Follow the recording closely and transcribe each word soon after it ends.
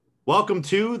Welcome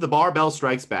to The Barbell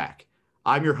Strikes Back.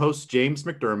 I'm your host, James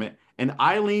McDermott, and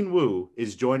Aileen Wu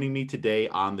is joining me today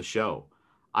on the show.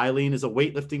 Aileen is a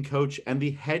weightlifting coach and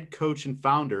the head coach and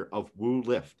founder of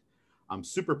WuLift. I'm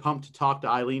super pumped to talk to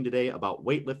Aileen today about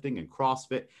weightlifting and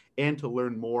CrossFit and to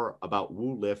learn more about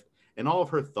WuLift and all of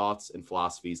her thoughts and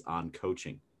philosophies on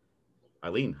coaching.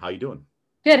 Aileen, how you doing?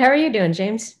 Good. How are you doing,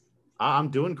 James? I'm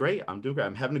doing great. I'm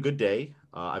having a good day.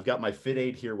 I've got my Fit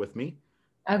Aid here with me.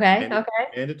 Okay.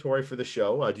 Okay. Mandatory for the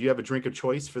show. Do you have a drink of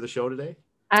choice for the show today?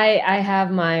 I have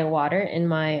my water in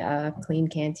my clean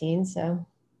canteen, so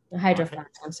Hydro Okay. Flask.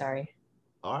 I'm sorry.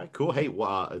 All right, cool. Hey,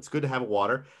 it's good to have a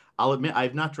water. I'll admit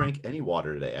I've not drank any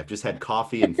water today. I've just had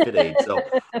coffee and Fit Aid, so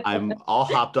I'm all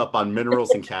hopped up on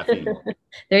minerals and caffeine.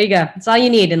 There you go. It's all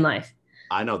you need in life.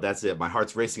 I know, that's it. My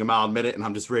heart's racing a mile a minute, and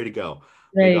I'm just ready to go.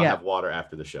 There Maybe you I'll go. have water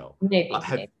after the show. Maybe.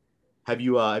 Have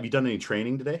you done any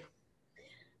training today?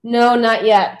 No, not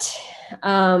yet.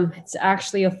 It's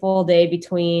actually a full day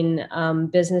between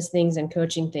business things and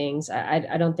coaching things.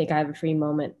 I don't think I have a free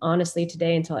moment, honestly,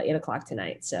 today until 8 o'clock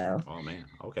tonight. So Oh man,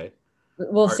 okay.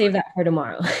 we'll Are, save that for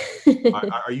tomorrow.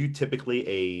 are you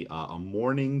typically a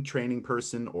morning training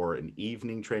person or an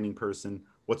evening training person?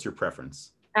 What's your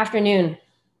preference? Afternoon.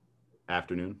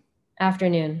 Afternoon?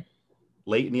 Afternoon.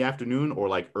 Late in the afternoon or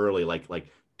like early, like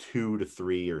 2 to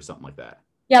 3 or something like that?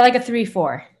 Yeah, like a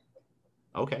 3-4.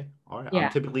 Okay. All right. Yeah.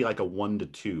 I'm typically like a 1 to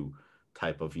 2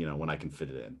 type of, when I can fit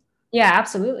it in. Yeah,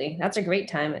 absolutely. That's a great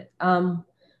time.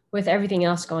 With everything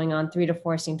else going on, 3 to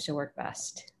 4 seems to work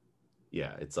best.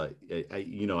 Yeah. It's like,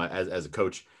 as a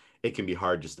coach, it can be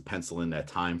hard just to pencil in that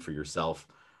time for yourself.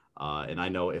 And I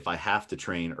know if I have to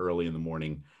train early in the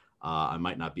morning, I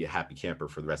might not be a happy camper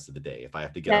for the rest of the day. If I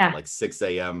have to get up at like 6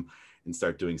 a.m. and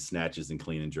start doing snatches and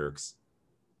clean and jerks.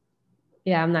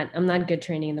 Yeah, I'm not good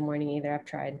training in the morning either. I've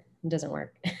tried. It doesn't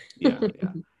work. Yeah.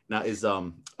 Now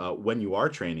when you are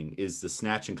training, is the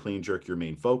snatch and clean jerk your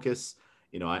main focus?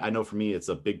 I know for me, it's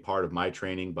a big part of my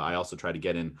training, but I also try to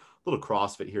get in a little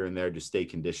CrossFit here and there to stay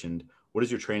conditioned. What does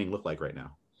your training look like right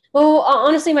now? Well,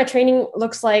 honestly, my training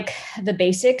looks like the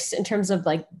basics in terms of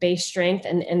like base strength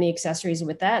and the accessories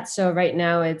with that. So right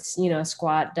now it's,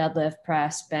 squat, deadlift,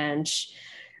 press, bench,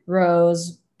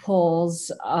 rows,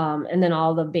 pulls, and then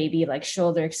all the baby like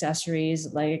shoulder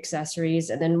accessories, leg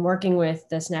accessories, and then working with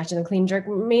the snatch and the clean jerk,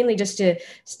 mainly just to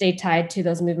stay tied to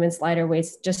those movements, lighter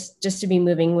weights, just to be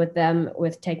moving with them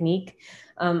with technique.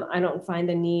 I don't find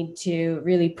the need to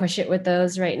really push it with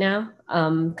those right now.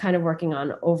 Kind of working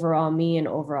on overall me and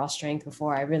overall strength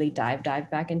before I really dive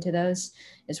back into those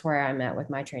is where I'm at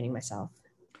with my training myself.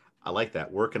 I like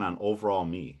that. Working on overall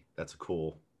me. That's a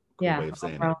cool way of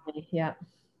saying it. Me, yeah.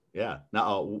 Yeah.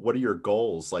 Now, what are your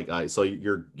goals? Like, so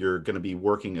you're going to be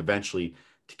working eventually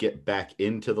to get back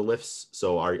into the lifts.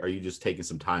 So are you just taking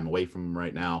some time away from them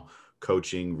right now,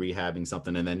 coaching, rehabbing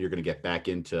something, and then you're going to get back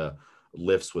into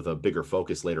lifts with a bigger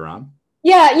focus later on?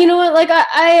 Yeah, you know what? Like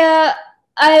I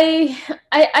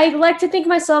like to think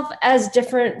myself as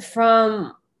different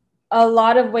from a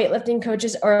lot of weightlifting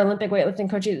coaches or Olympic weightlifting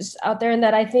coaches out there, and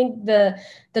that I think the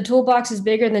toolbox is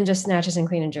bigger than just snatches and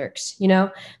clean and jerks.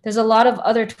 There's a lot of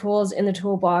other tools in the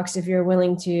toolbox if you're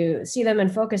willing to see them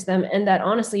and focus them, and that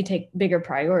honestly take bigger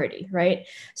priority, right?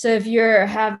 So if you're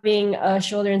having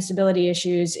shoulder instability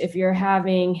issues, if you're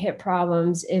having hip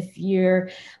problems, if your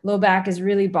low back is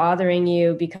really bothering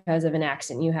you because of an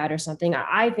accident you had or something,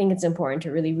 I think it's important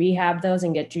to really rehab those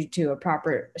and get you to a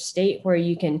proper state where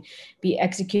you can be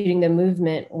executing the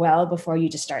movement well before you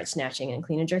just start snatching and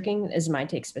clean and jerking, is my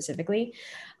take specifically.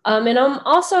 And I'm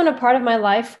also in a part of my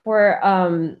life where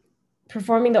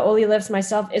performing the Oli lifts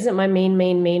myself isn't my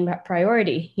main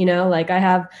priority. Like I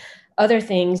have other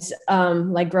things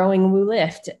like growing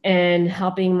WuLift and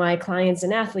helping my clients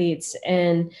and athletes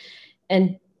and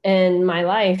my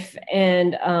life.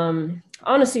 And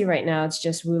honestly, right now it's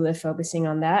just WuLift, focusing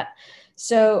on that.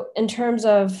 So in terms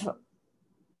of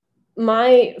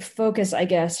my focus, I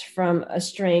guess, from a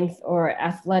strength or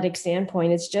athletic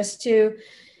standpoint, it's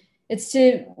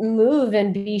to move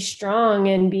and be strong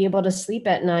and be able to sleep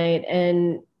at night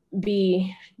and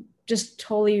be just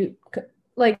totally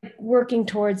like working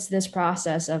towards this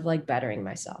process of like bettering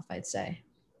myself, I'd say.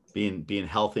 Being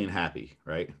healthy and happy,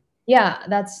 right? Yeah,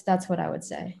 that's what I would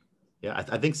say. Yeah,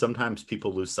 I think sometimes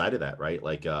people lose sight of that, right?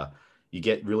 Like you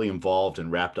get really involved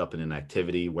and wrapped up in an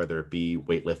activity, whether it be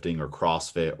weightlifting or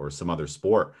CrossFit or some other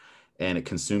sport, and it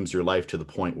consumes your life to the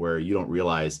point where you don't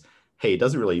realize, hey, it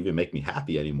doesn't really even make me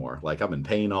happy anymore. Like I'm in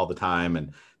pain all the time,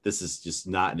 and this is just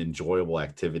not an enjoyable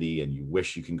activity. And you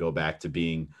wish you can go back to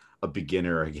being a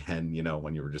beginner again,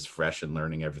 when you were just fresh and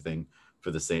learning everything for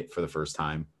the first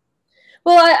time.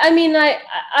 Well, I mean,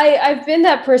 I've been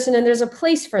that person, and there's a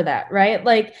place for that, right?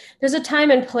 Like, there's a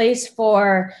time and place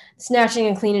for snatching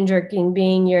and clean and jerking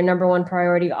being your number one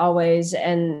priority always,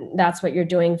 and that's what you're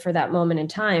doing for that moment in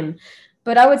time.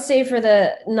 But I would say for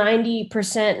the 90%,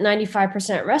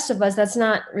 95% rest of us, that's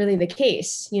not really the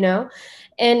case, you know?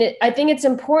 And I think it's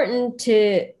important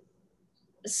to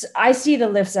I see the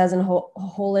lifts as an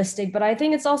holistic, but I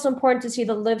think it's also important to see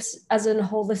the lifts as an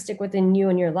holistic within you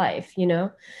and your life, you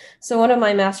know? So one of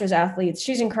my master's athletes,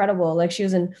 she's incredible. Like she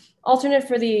was an alternate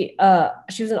for she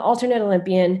was an alternate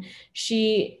Olympian.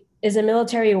 She is a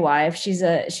military wife. She's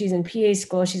in PA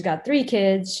school. She's got 3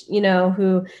 kids, you know,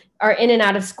 who are in and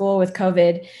out of school with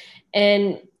COVID.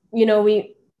 And, you know,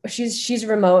 she's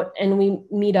remote and we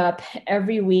meet up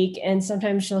every week, and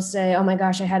sometimes she'll say, oh my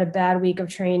gosh, I had a bad week of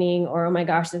training, or oh my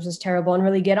gosh, this was terrible, and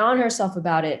really get on herself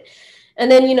about it. And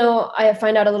then, you know, I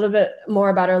find out a little bit more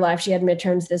about her life. She had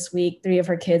midterms this week. 3 of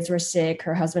her kids were sick.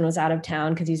 Her husband was out of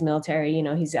town because he's military, you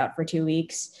know, he's out for 2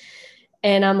 weeks.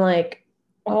 And I'm like,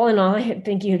 all in all, I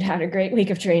think you'd had a great week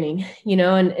of training, you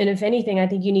know, and if anything, I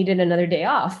think you needed another day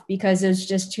off because it's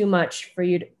just too much for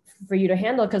you to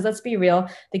handle. Because let's be real,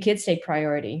 the kids take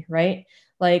priority, right?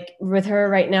 Like with her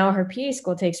right now, her PA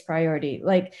school takes priority.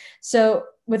 Like, so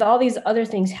with all these other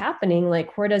things happening,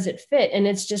 like where does it fit? And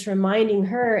it's just reminding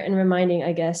her and reminding,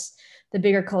 I guess, the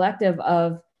bigger collective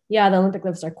of, yeah, the Olympic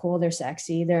lifts are cool, they're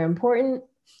sexy, they're important,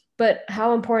 but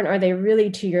how important are they really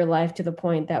to your life, to the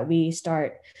point that we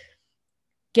start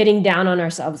getting down on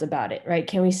ourselves about it, right?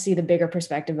 Can we see the bigger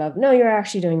perspective of, no, you're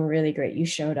actually doing really great. You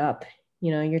showed up, you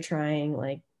know, you're trying,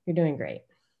 like you're doing great.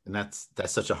 And that's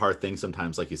such a hard thing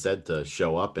sometimes, like you said, to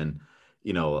show up and,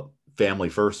 family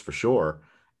first for sure.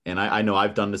 And I know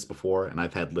I've done this before, and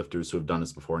I've had lifters who have done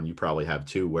this before, and you probably have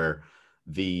too, where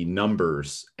the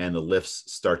numbers and the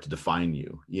lifts start to define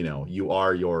you. You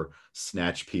are your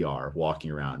snatch PR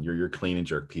walking around, you're your clean and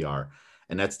jerk PR.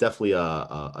 And that's definitely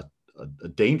a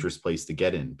dangerous place to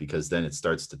get in, because then it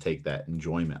starts to take that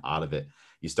enjoyment out of it.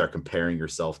 You start comparing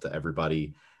yourself to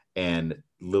everybody. And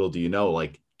little do you know,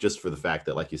 like, just for the fact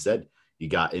that, like you said, you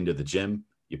got into the gym,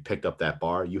 you picked up that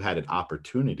bar, you had an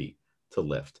opportunity to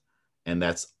lift. And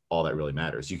that's all that really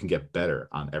matters. You can get better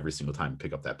on every single time you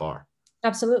pick up that bar.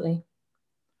 Absolutely.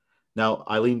 Now,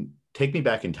 Aileen, take me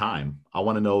back in time. I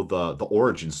want to know the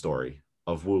origin story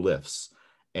of WuLifts.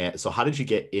 And so how did you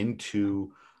get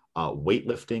into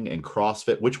weightlifting and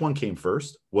CrossFit? Which one came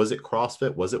first? Was it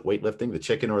CrossFit? Was it weightlifting, the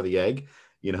chicken or the egg?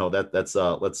 That's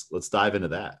let's dive into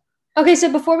that. Okay,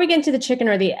 so before we get into the chicken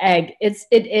or the egg, it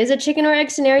is a chicken or egg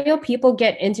scenario. People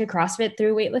get into CrossFit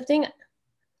through weightlifting.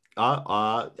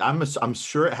 I'm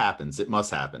sure it happens. It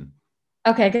must happen.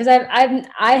 Okay, because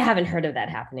I haven't heard of that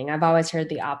happening. I've always heard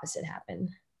the opposite happen.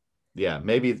 Yeah,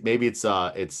 maybe it's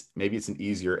an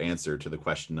easier answer to the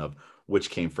question of which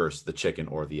came first, the chicken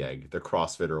or the egg, the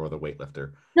CrossFitter or the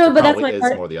weightlifter. No, It but that's probably my is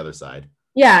part. more the other side.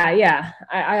 Yeah, yeah.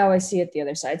 I always see it the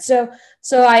other side.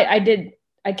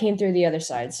 I came through the other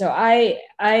side. So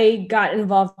I got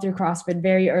involved through CrossFit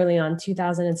very early on,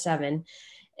 2007.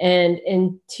 And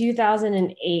in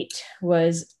 2008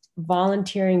 was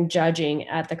volunteering judging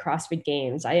at the CrossFit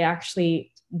Games. I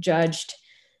actually judged.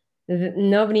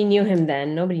 Nobody knew him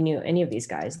then. Nobody knew any of these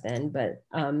guys then, but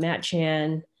Matt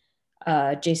Chan,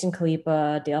 Jason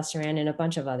Kalipa, Dale Saran, and a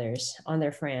bunch of others on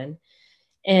their Fran.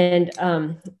 And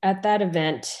at that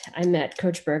event, I met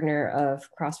Coach Bergner of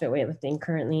CrossFit Weightlifting,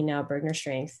 currently now Bergner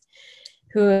Strength,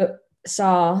 who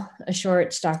saw a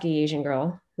short, stocky Asian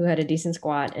girl who had a decent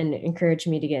squat and encouraged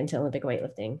me to get into Olympic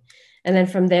weightlifting. And then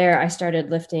from there, I started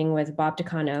lifting with Bob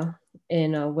Takano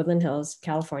in Woodland Hills,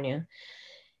 California.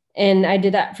 And I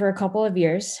did that for a couple of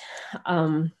years.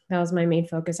 That was my main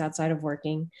focus outside of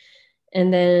working.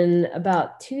 And then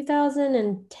about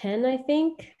 2010, I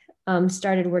think,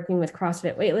 started working with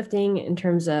CrossFit weightlifting in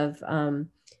terms of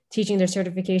teaching their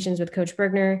certifications with Coach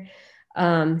Bergner.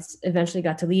 Eventually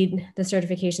got to lead the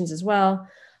certifications as well.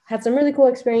 Had some really cool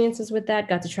experiences with that.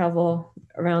 Got to travel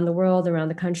around the world, around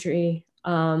the country,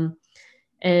 and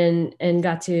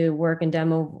got to work and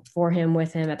demo for him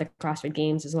with him at the CrossFit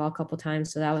Games as well a couple of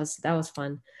times. So that was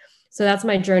fun. So that's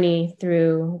my journey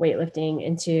through weightlifting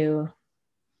into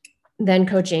then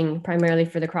coaching primarily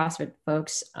for the CrossFit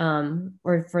folks,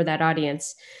 or for that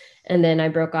audience. And then I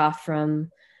broke off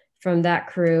from that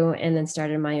crew and then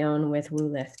started my own with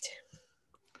WuLift.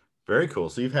 Very cool.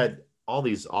 So you've had all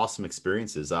these awesome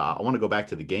experiences. I want to go back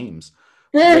to the games.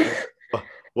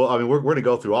 Well, I mean, we're going to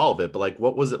go through all of it, but like,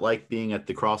 what was it like being at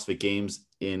the CrossFit Games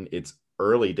in its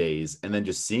early days and then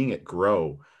just seeing it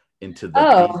grow into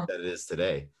the beast that it is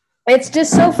today? it's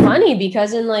just so funny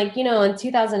because in like, in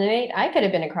 2008, I could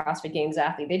have been a CrossFit Games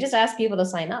athlete. They just asked people to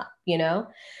sign up,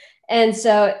 And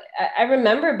so I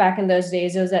remember back in those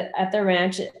days, it was at the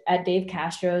ranch at Dave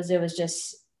Castro's. It was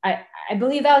just, I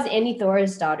believe that was Andy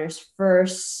Thor's daughter's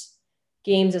first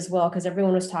games as well, because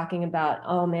everyone was talking about,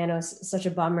 oh man, it was such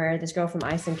a bummer. This girl from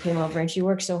Iceland came over and she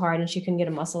worked so hard and she couldn't get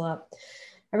a muscle up.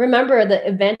 I remember the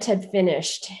event had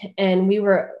finished and we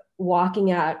were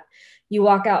walking out. You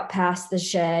walk out past the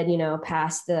shed,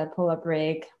 past the pull-up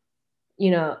rig,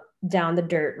 down the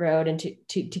dirt road and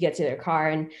to get to their car.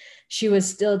 And she was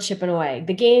still chipping away.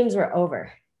 The games were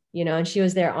over, and she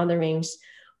was there on the rings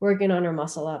working on her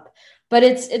muscle up. But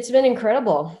it's been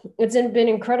incredible. It's been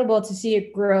incredible to see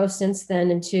it grow since then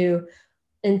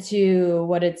into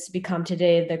what it's become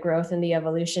today, the growth and the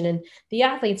evolution. And the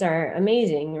athletes are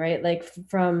amazing, right? Like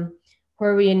from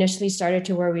where we initially started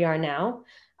to where we are now.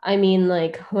 I mean,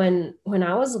 like when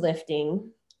I was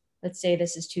lifting, let's say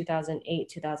this is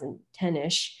 2008,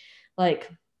 2010-ish,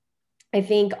 like I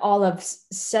think all of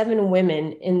 7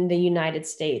 women in the United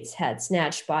States had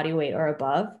snatched body weight or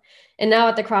above. And now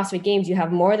at the CrossFit Games, you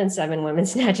have more than 7 women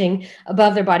snatching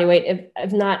above their body weight,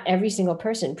 if not every single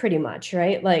person, pretty much,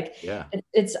 right? Like Yeah.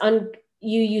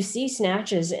 you see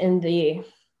snatches in the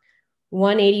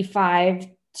 185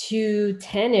 to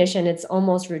 10-ish, and it's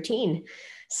almost routine.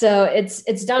 So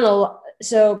it's done a lot.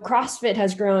 So CrossFit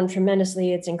has grown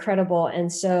tremendously. It's incredible.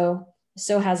 And so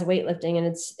has weightlifting. And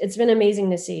it's been amazing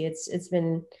to see. It's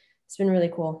been really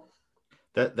cool.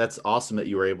 That's awesome that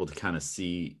you were able to kind of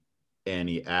see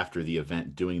Annie after the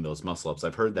event doing those muscle ups.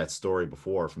 I've heard that story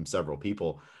before from several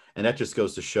people, and that just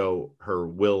goes to show her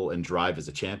will and drive as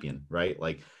a champion, right?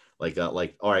 Like,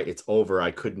 all right, it's over.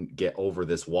 I couldn't get over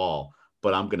this wall,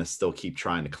 but I'm going to still keep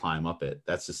trying to climb up it.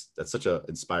 That's such an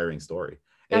inspiring story.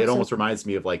 And Absolutely. it almost reminds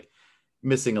me of like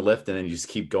missing a lift and then you just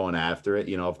keep going after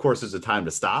it. Of course there's a time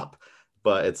to stop,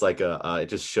 but it's like it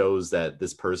just shows that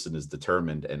this person is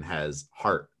determined and has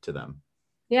heart to them.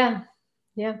 Yeah,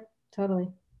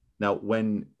 totally. Now,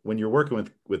 when you're working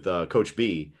with Coach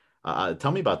B,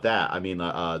 tell me about that. I mean,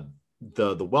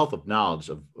 the wealth of knowledge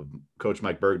of Coach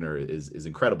Mike Bergner is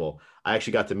incredible. I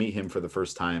actually got to meet him for the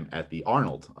first time at the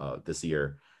Arnold this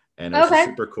year, and it was just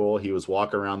super cool. He was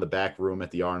walking around the back room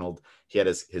at the Arnold. He had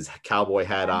his cowboy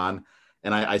hat on,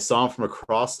 and I saw him from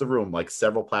across the room, like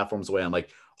several platforms away. I'm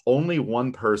like, only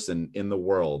one person in the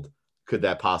world could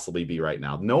that possibly be right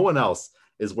now. No one else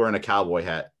is wearing a cowboy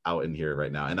hat out in here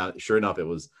right now. And sure enough, it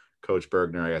was Coach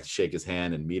Bergner. I got to shake his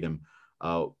hand and meet him.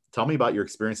 Tell me about your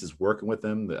experiences working with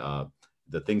him,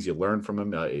 the things you learned from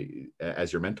him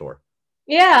as your mentor.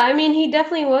 Yeah, I mean, he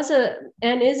definitely was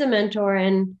and is a mentor.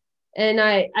 And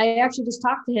I actually just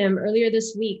talked to him earlier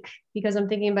this week because I'm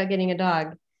thinking about getting a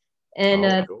dog.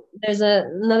 And cool. There's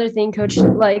another thing Coach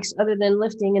likes other than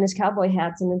lifting and his cowboy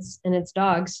hats, and it's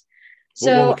dogs.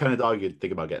 So what kind of dog you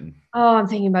think about getting? Oh, I'm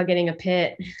thinking about getting a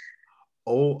pit.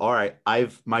 Oh, all right.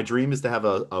 My dream is to have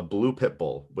a blue pit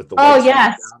bull with the white. Oh,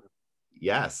 yes.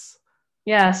 Yes.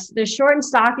 Yes. They're short and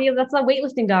stocky. That's a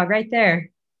weightlifting dog right there.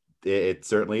 It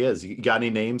certainly is. You got any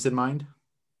names in mind?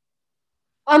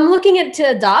 I'm looking at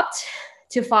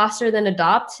to foster then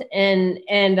adopt. And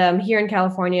here in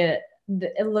California,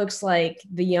 it looks like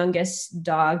the youngest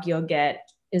dog you'll get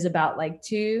is about like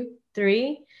 2,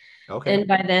 3. Okay. And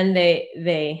by then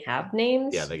they have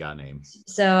names. Yeah, they got names.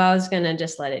 So I was going to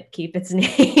just let it keep its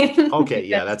name. Okay.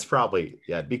 Yeah, that's probably,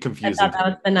 it'd be confusing. I thought that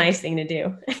was the nice thing to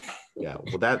do. Yeah.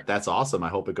 Well, that's awesome. I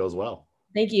hope it goes well.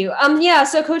 Thank you. Yeah.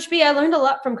 So Coach B, I learned a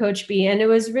lot from Coach B, and it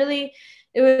was really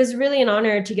an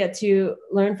honor to get to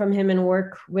learn from him and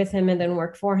work with him and then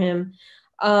work for him.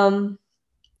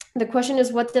 The question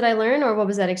is, what did I learn, or what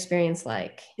was that experience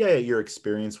like? Yeah, your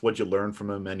experience. What'd you learn from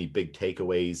him? Any big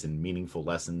takeaways and meaningful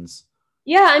lessons?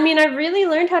 Yeah, I mean, I really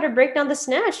learned how to break down the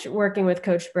snatch working with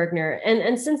Coach Bergner,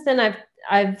 and since then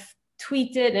I've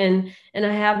tweaked it and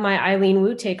I have my Aileen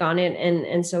Wu take on it,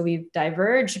 and so we've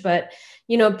diverged. But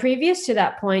previous to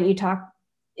that point, you talk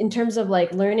in terms of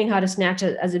like learning how to snatch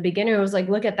as a beginner. It was like,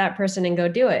 look at that person and go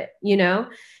do it,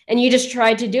 and you just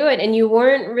tried to do it and you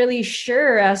weren't really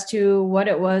sure as to what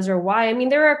it was or why. I mean,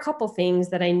 there were a couple things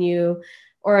that I knew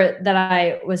or that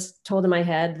I was told in my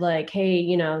head, like, hey,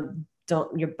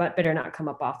 your butt better not come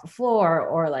up off the floor,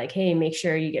 or like, hey, make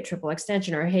sure you get triple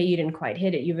extension, or hey, you didn't quite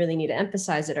hit it, you really need to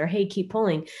emphasize it, or hey, keep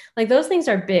pulling. Like those things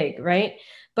are big, right?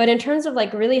 But in terms of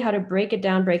like really how to break it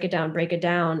down,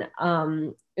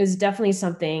 is definitely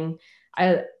something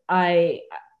I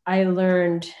I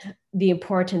learned the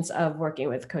importance of working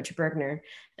with Coach Bergner.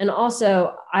 And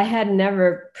also, I had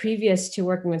never, previous to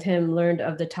working with him, learned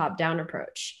of the top-down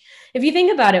approach. If you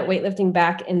think about it, weightlifting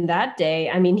back in that day,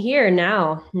 I mean,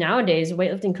 nowadays,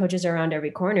 weightlifting coaches are around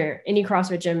every corner. Any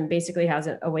CrossFit gym basically has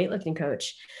a weightlifting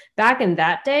coach. Back in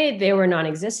that day, they were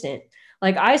non-existent.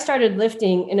 Like, I started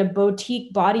lifting in a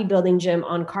boutique bodybuilding gym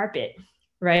on carpet,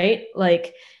 right?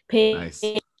 Like, paying. Nice.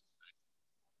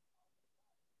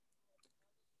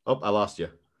 Oh, I lost you.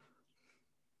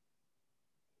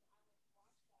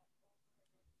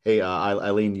 Hey,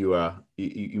 Eileen, you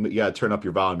gotta turn up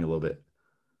your volume a little bit.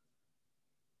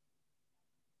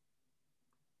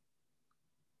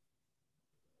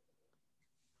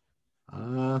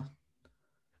 Uh,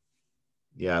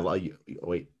 yeah,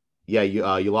 wait. Yeah,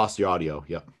 you lost your audio.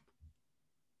 Yep.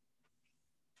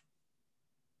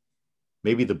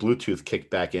 Maybe the Bluetooth kicked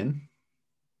back in.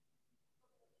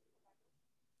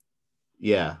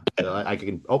 Yeah, I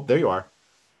can. Oh, there you are.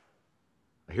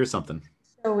 I hear something.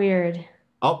 So weird.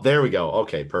 Oh, there we go.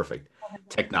 Okay, perfect.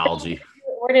 Technology.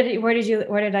 Where did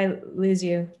I lose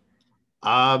you?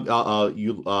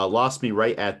 You lost me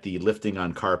right at the lifting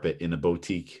on carpet in a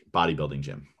boutique bodybuilding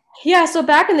gym. Yeah, so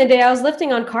back in the day, I was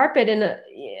lifting on carpet in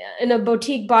a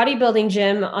boutique bodybuilding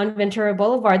gym on Ventura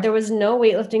Boulevard. There was no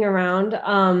weightlifting around.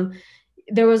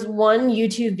 There was one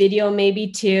YouTube video,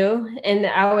 maybe two, and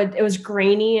it was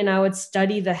grainy, and I would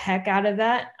study the heck out of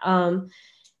that.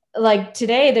 Like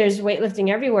today, there's weightlifting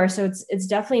everywhere, so it's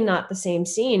definitely not the same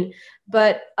scene.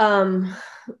 But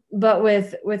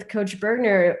with Coach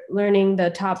Bergner, learning the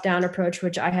top down approach,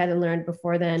 which I hadn't learned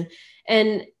before then,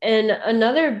 and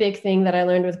another big thing that I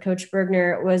learned with Coach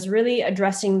Bergner was really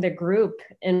addressing the group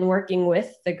and working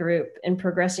with the group and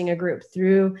progressing a group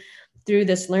through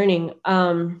this learning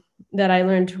that I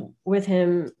learned with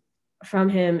him, from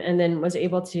him, and then was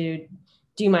able to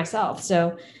do myself.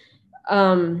 So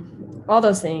all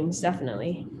those things,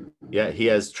 definitely. Yeah, he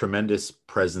has tremendous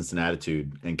presence and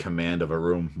attitude and command of a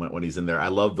room when he's in there. I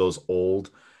love those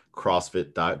old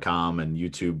CrossFit.com and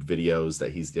YouTube videos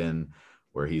that he's in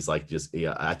where he's like, just,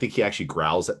 yeah, I think he actually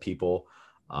growls at people.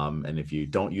 And if you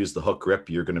don't use the hook grip,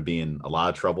 you're going to be in a lot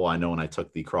of trouble. I know when I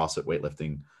took the CrossFit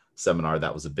weightlifting seminar,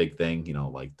 that was a big thing,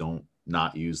 like don't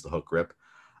not use the hook grip.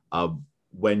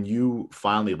 When you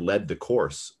finally led the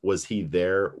course, was he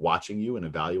there watching you and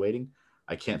evaluating?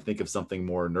 I can't think of something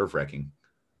more nerve-wracking.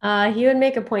 He would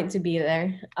make a point to be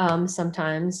there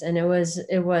sometimes, and it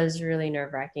was really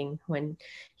nerve-wracking when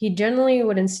he generally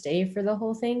wouldn't stay for the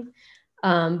whole thing,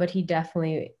 but he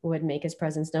definitely would make his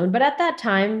presence known. But at that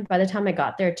time, by the time I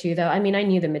got there too, though, I mean, I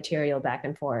knew the material back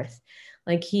and forth.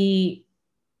 Like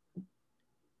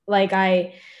like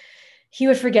I, he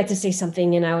would forget to say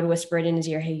something, and I would whisper it in his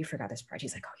ear, "Hey, you forgot this part."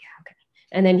 He's like, "Oh yeah, okay,"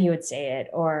 and then he would say it.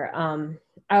 Or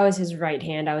I was his right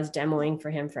hand. I was demoing for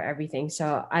him for everything.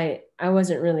 So I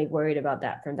wasn't really worried about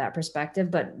that from that perspective,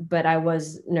 but I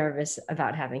was nervous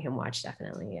about having him watch,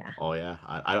 definitely. Yeah. Oh yeah,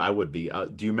 I would be.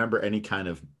 Do you remember any kind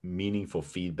of meaningful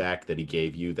feedback that he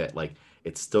gave you that like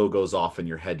it still goes off in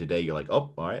your head today? You're like,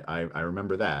 oh, all right, I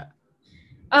remember that.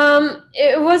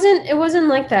 It wasn't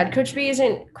like that. Coach B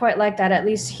isn't quite like that. At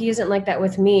least he isn't like that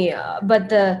with me.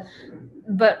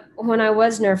 But when I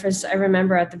was nervous, I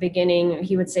remember at the beginning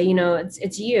he would say,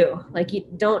 it's you. Like, you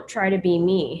don't try to be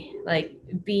me. Like,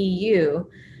 be you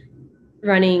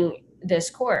running this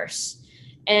course.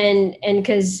 And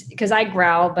because I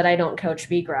growl, but I don't Coach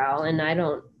B growl, and I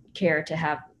don't care to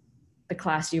have the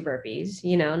class do burpees,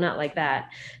 not like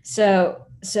that. So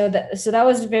that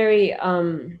was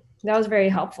very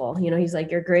helpful. He's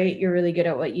like, "You're great. You're really good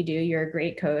at what you do. You're a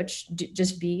great coach.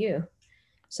 Just be you."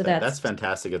 So That's that's,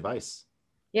 fantastic advice.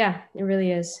 yeah, it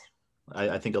really is.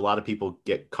 I think a lot of people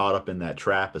get caught up in that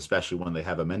trap, especially when they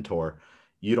have a mentor.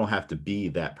 You don't have to be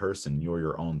that person. You're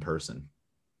your own person.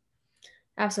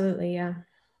 Absolutely. Yeah.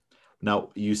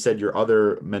 Now, you said your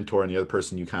other mentor and the other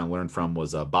person you kind of learned from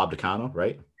was Bob Decano,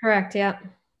 right? Correct. Yeah.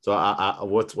 So,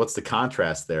 what's the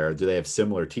contrast there? Do they have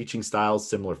similar teaching styles,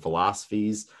 similar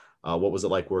philosophies? What was it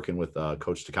like working with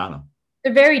Coach Decano?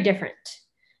 They're very different.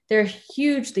 They're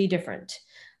hugely different.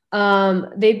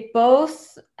 They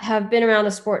both have been around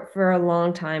the sport for a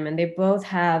long time, and they both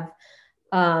have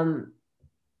um,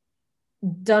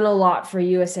 done a lot for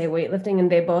USA weightlifting,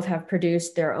 and they both have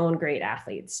produced their own great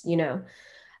athletes.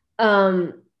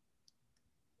 Um,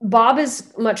 Bob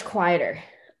is much quieter.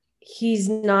 He's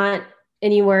not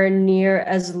anywhere near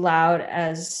as loud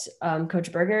as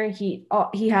Coach Bergner.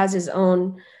 He has his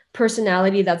own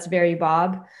personality that's very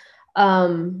Bob.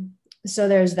 So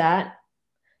there's that.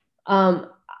 Um,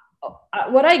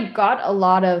 what I got a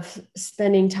lot of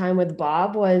spending time with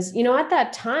Bob was, at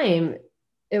that time,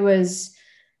 it was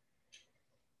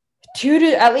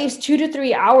at least 2 to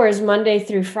 3 hours Monday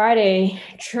through Friday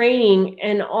training.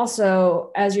 And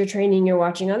also as you're training, you're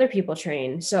watching other people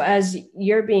train. So as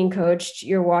you're being coached,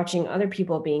 you're watching other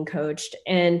people being coached,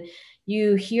 and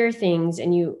you hear things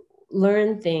and you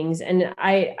learn things. And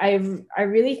I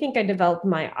really think I developed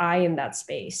my eye in that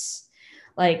space.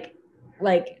 I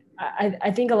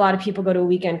think a lot of people go to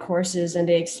weekend courses and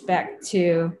they expect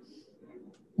to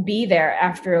be there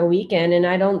after a weekend, and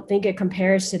I don't think it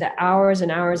compares to the hours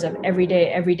and hours of every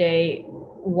day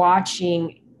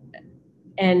watching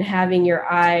and having your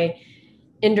eye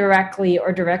indirectly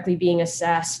or directly being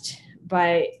assessed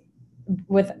by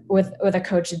with a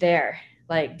coach there.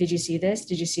 Like, did you see this,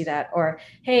 did you see that, or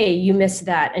hey, you missed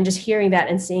that, and just hearing that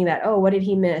and seeing that, oh, what did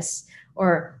he miss,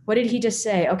 or what did he just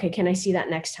say, okay, can I see that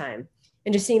next time,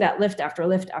 and just seeing that lift after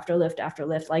lift after lift after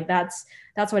lift. Like that's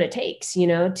what it takes,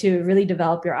 to really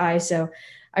develop your eye. So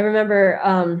I remember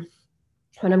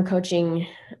when I'm coaching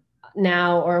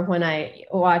now, or when I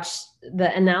watch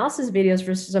the analysis videos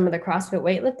for some of the CrossFit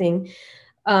weightlifting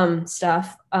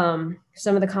stuff,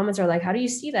 some of the comments are like, how do you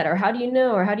see that, or how do you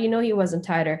know, he wasn't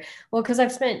tighter? Well, because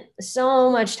I've spent so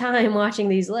much time watching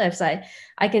these lifts, I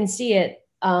can see it.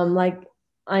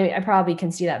 I probably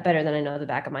can see that better than I know the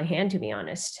back of my hand, to be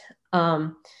honest.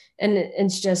 And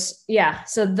it's just, yeah,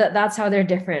 so that's how they're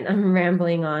different. I'm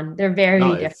rambling on. They're very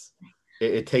No, different.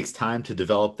 it takes time to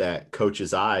develop that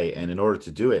coach's eye, and in order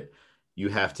to do it, you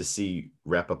have to see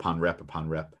rep upon rep upon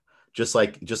rep. Just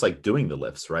like doing the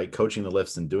lifts, right? Coaching the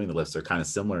lifts and doing the lifts are kind of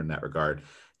similar in that regard.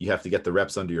 You have to get the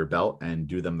reps under your belt and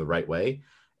do them the right way.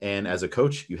 And as a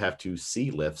coach, you have to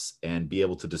see lifts and be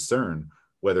able to discern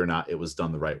whether or not it was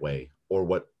done the right way, or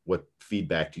what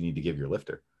feedback do you need to give your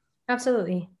lifter.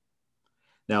 Absolutely.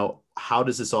 Now, how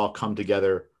does this all come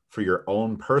together for your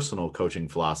own personal coaching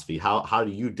philosophy? How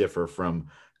do you differ from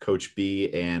Coach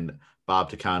B and Bob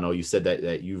Takano? You said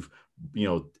that you've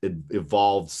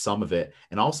evolved some of it,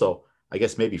 and also, I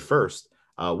guess maybe first,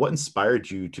 what inspired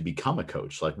you to become a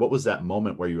coach? Like, what was that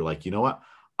moment where you were like, you know what,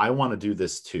 I want to do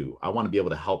this too. I want to be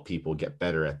able to help people get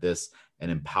better at this and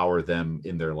empower them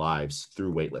in their lives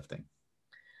through weightlifting.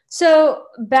 So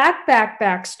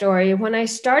backstory, when I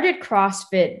started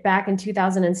CrossFit back in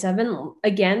 2007,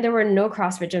 again, there were no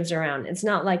CrossFit gyms around. It's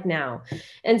not like now.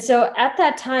 And so at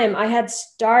that time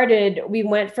we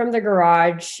went from the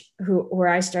garage where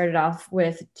I started off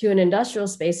with to an industrial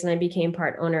space, and I became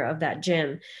part owner of that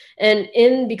gym. And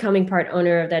in becoming part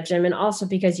owner of that gym, and also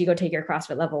because you go take your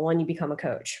CrossFit level 1, you become a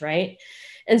coach, right?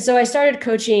 And so I started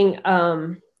coaching,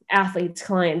 athletes,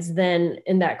 clients then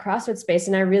in that CrossFit space.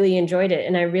 And I really enjoyed it.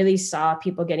 And I really saw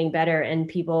people getting better, and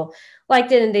people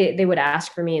liked it, and they would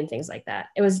ask for me and things like that.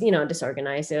 It was,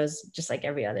 disorganized. It was just like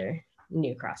every other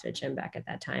new CrossFit gym back at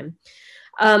that time.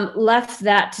 Left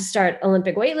that to start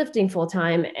Olympic weightlifting full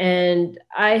time. And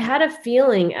I had a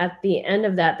feeling at the end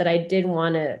of that I did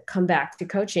want to come back to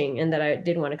coaching, and that I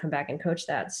did want to come back and coach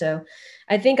that. So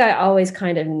I think I always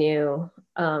kind of knew,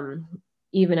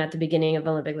 even at the beginning of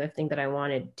Olympic lifting, that I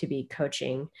wanted to be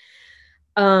coaching.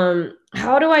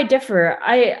 How do I differ?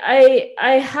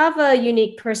 I have a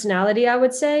unique personality, I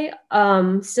would say.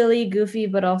 Silly, goofy,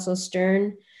 but also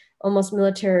stern, almost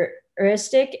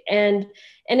militaristic. And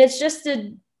it's just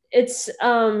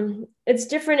it's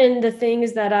different in the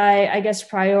things that I guess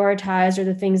prioritize, or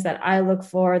the things that I look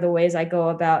for, the ways I go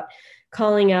about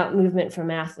calling out movement from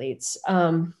athletes.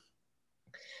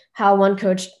 How one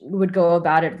coach would go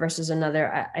about it versus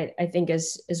another, I think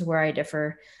is where I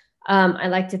differ. I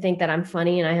like to think that I'm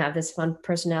funny and I have this fun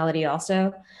personality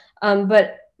also.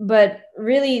 But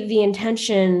really the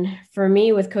intention for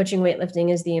me with coaching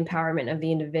weightlifting is the empowerment of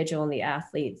the individual and the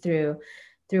athlete through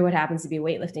what happens to be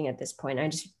weightlifting at this point. I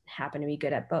just happen to be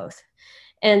good at both.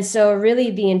 And so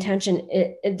really the intention,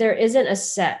 there isn't a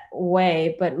set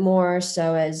way, but more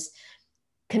so as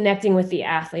connecting with the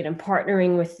athlete and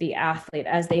partnering with the athlete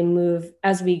as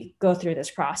we go through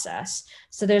this process.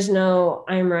 So there's no,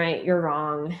 I'm right, you're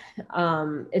wrong.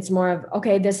 It's more of,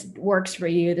 okay, this works for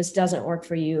you, this doesn't work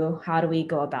for you. How do we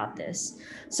go about this?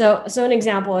 So an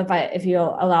example, if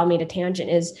you'll allow me to tangent,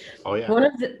 is Oh yeah. one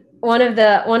of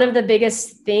the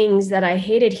biggest things that I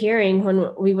hated hearing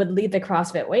when we would lead the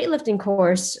CrossFit weightlifting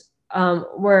course,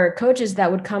 were coaches that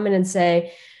would come in and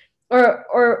say,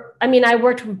 I mean, I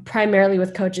worked primarily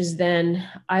with coaches then.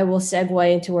 I will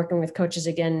segue into working with coaches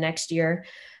again next year.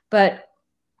 But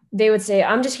they would say,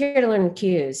 I'm just here to learn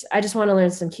cues. I just want to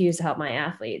learn some cues to help my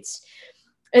athletes.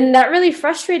 And that really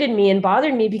frustrated me and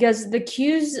bothered me, because the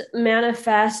cues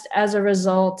manifest as a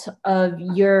result of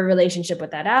your relationship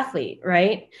with that athlete,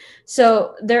 right?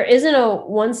 So there isn't a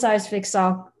one size fits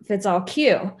all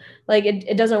cue. Like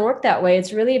it doesn't work that way.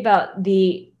 It's really about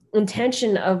the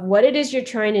intention of what it is you're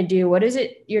trying to do, what is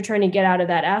it you're trying to get out of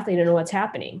that athlete, and what's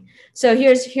happening. So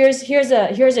here's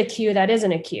a cue that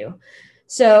isn't a cue.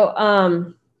 So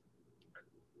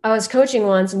I was coaching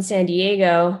once in San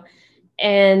Diego,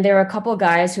 and there were a couple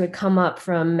guys who had come up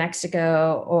from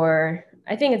Mexico, or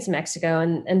I think it's Mexico,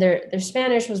 and their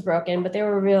Spanish was broken, but they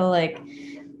were real, like,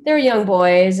 they were young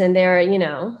boys, and they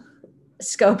were,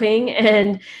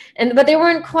 scoping, but they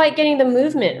weren't quite getting the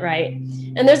movement right.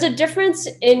 And there's a difference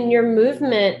in your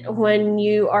movement when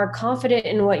you are confident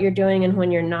in what you're doing and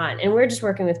when you're not. And we're just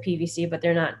working with PVC, but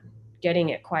they're not getting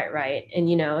it quite right. And,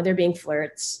 they're being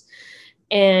flirts.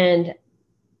 And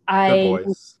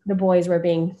the boys were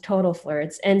being total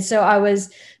flirts. And so I was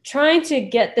trying to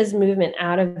get this movement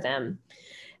out of them.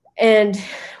 And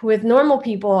with normal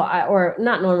people, or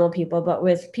not normal people, but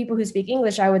with people who speak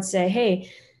English, I would say,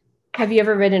 hey, have you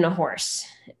ever ridden a horse?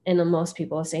 And most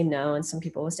people will say no, and some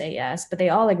people will say yes, but they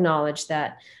all acknowledge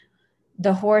that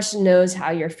the horse knows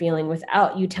how you're feeling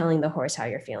without you telling the horse how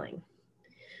you're feeling.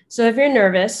 So if you're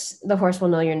nervous, the horse will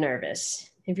know you're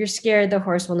nervous. If you're scared, the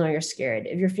horse will know you're scared.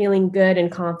 If you're feeling good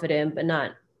and confident, but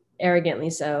not arrogantly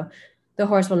so, the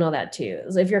horse will know that too.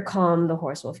 If you're calm, the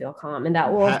horse will feel calm, and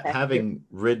that will having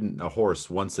ridden a horse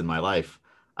once in my life,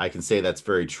 I can say that's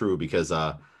very true, because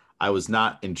I was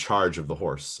not in charge of the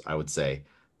horse. I would say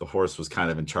the horse was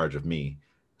kind of in charge of me.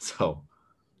 So,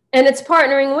 and it's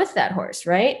partnering with that horse,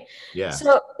 right? Yeah.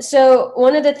 So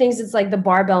one of the things is, like, the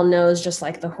barbell knows just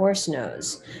like the horse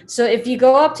knows. So if you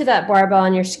go up to that barbell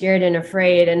and you're scared and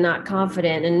afraid and not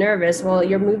confident and nervous, well,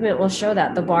 your movement will show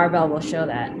that. The barbell will show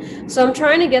that. So I'm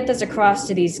trying to get this across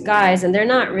to these guys, and they're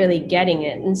not really getting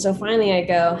it. And so finally I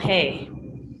go, hey,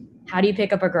 how do you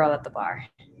pick up a girl at the bar?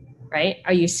 Right?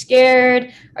 Are you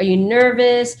scared? Are you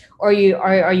nervous? Or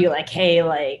are you like, hey,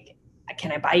 like,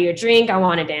 can I buy you a drink? I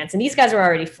want to dance. And these guys were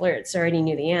already flirts, already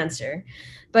knew the answer.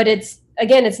 But it's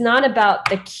not about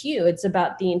the cue. It's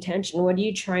about the intention. What are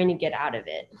you trying to get out of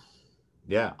it?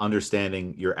 Yeah.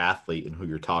 Understanding your athlete and who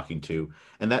you're talking to.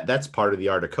 And that's part of the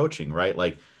art of coaching, right?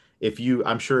 Like,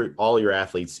 I'm sure all your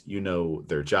athletes,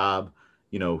 their job,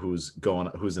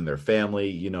 who's in their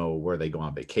family, where they go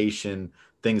on vacation,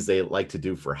 things they like to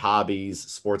do for hobbies,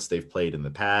 sports they've played in the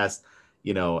past,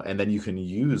 and then you can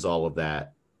use all of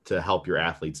that to help your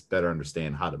athletes better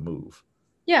understand how to move.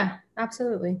 Yeah,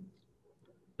 absolutely.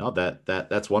 No,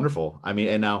 that's wonderful. I mean,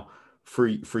 and now for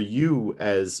you,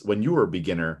 as when you were a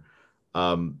beginner,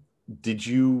 did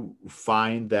you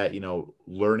find that,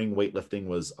 learning weightlifting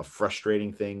was a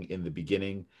frustrating thing in the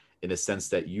beginning, in a sense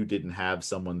that you didn't have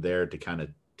someone there to kind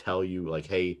of tell you, like,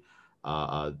 hey,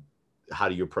 how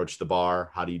do you approach the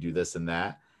bar? How do you do this and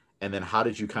that? And then how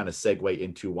did you kind of segue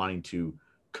into wanting to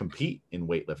compete in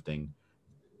weightlifting?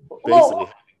 Basically,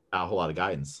 having a whole lot of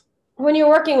guidance. When you're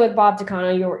working with Bob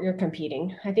Takano, you're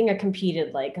competing. I think I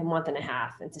competed like a month and a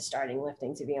half into starting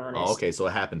lifting, to be honest. Oh, okay. So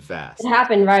it happened fast. It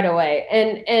happened right away.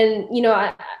 And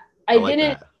I like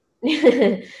didn't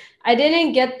I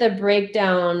didn't get the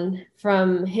breakdown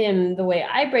from him the way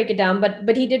I break it down,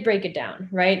 but he did break it down,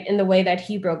 right? In the way that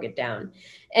he broke it down.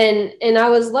 And I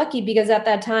was lucky, because at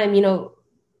that time,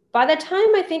 by the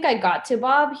time I think I got to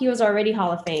Bob, he was already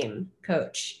Hall of Fame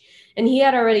coach. And he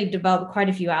had already developed quite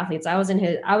a few athletes. I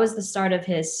was the start of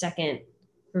his second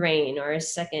reign, or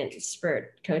his second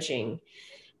spurt coaching.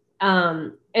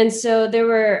 And so there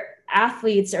were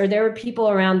athletes, or there were people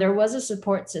around. There was a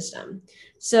support system.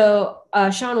 So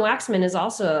Sean Waxman is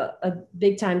also a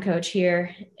big time coach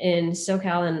here in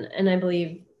SoCal, and I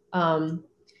believe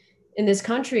in this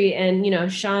country.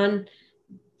 And, Sean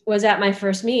was at my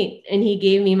first meet, and he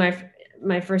gave me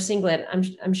my first singlet.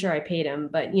 I'm sure I paid him,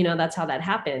 but that's how that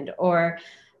happened. Or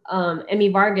Emmy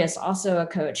Vargas, also a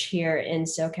coach here in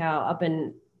SoCal, up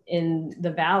in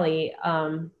the Valley.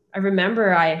 I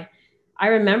remember I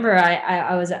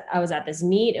was at this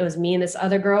meet. It was me and this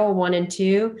other girl, 1 and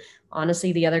 2.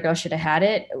 Honestly, the other girl should have had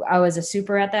it. I was a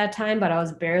super at that time, but I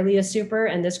was barely a super,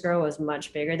 and this girl was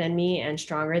much bigger than me and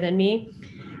stronger than me.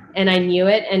 And I knew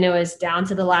it, and it was down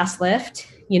to the last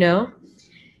lift, And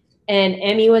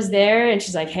Emmy was there, and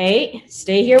she's like, hey,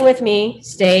 stay here with me.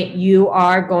 You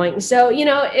are going. So,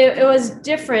 it was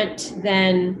different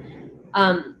than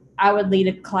I would lead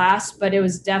a class, but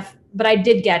but I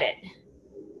did get it.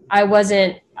 I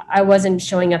wasn't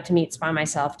showing up to meets by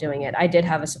myself doing it. I did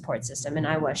have a support system, and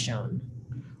I was shown.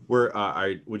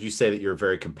 Would you say that you're a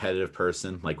very competitive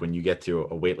person? Like, when you get to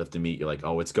a weightlifting meet, you're like,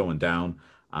 oh, it's going down.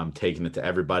 I'm taking it to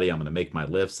everybody. I'm going to make my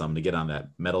lifts. I'm going to get on that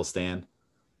medal stand.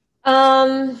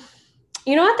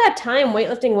 At that time,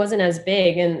 weightlifting wasn't as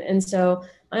big. And so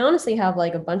I honestly have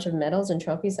like a bunch of medals and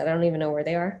trophies that I don't even know where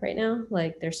they are right now.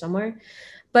 Like, they're somewhere.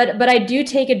 but I do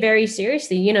take it very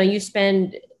seriously.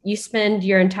 You spend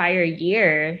your entire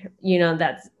year,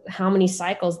 that's how many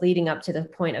cycles leading up to the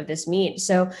point of this meet.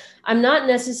 So I'm not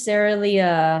necessarily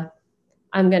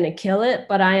I'm going to kill it,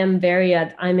 but I am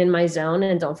I'm in my zone,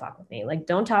 and don't fuck with me. Like,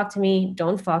 don't talk to me.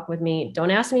 Don't fuck with me.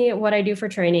 Don't ask me what I do for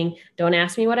training. Don't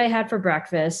ask me what I had for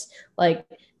breakfast. Like,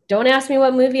 don't ask me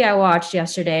what movie I watched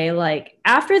yesterday. Like,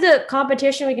 after the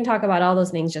competition, we can talk about all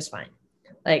those things just fine.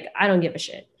 Like, I don't give a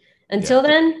shit. Until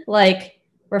then, like,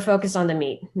 we're focused on the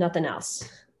meet, nothing else.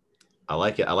 I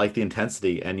like it. I like the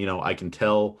intensity. And, I can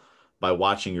tell by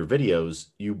watching your videos,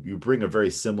 you bring a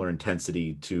very similar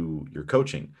intensity to your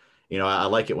coaching. I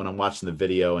like it when I'm watching the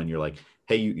video and you're like,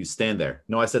 hey, you stand there.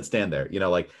 No, I said stand there.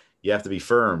 Like, you have to be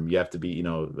firm. You have to be,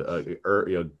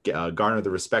 garner the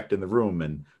respect in the room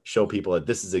and show people that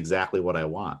this is exactly what I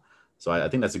want. So I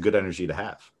think that's a good energy to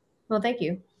have. Well, thank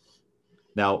you.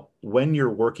 Now, when you're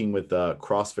working with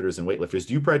CrossFitters and weightlifters,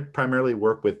 do you primarily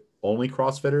work with only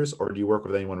CrossFitters, or do you work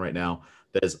with anyone right now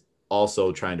that is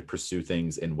also trying to pursue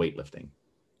things in weightlifting?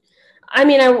 I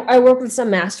mean, I work with some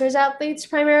masters athletes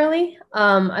primarily.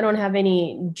 I don't have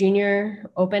any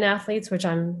junior open athletes, which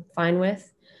I'm fine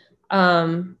with,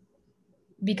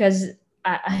 because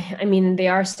I mean, they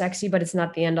are sexy, but it's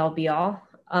not the end all be all.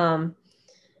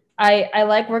 I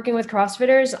like working with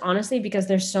CrossFitters, honestly, because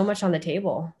there's so much on the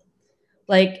table.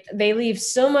 Like, they leave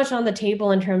so much on the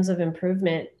table in terms of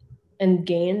improvement and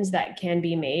gains that can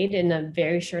be made in a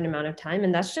very short amount of time.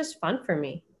 And that's just fun for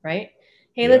me, right?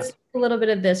 Hey, let's do a little bit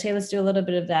of this. Hey, let's do a little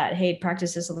bit of that. Hey,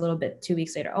 practice this a little bit 2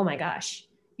 weeks later. Oh my gosh,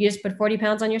 you just put 40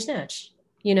 pounds on your snatch,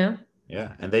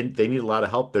 Yeah. And they need a lot of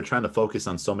help. They're trying to focus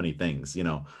on so many things,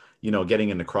 getting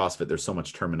into CrossFit, there's so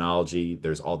much terminology.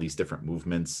 There's all these different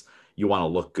movements. You want to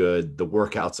look good. The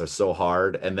workouts are so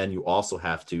hard. And then you also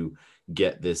have to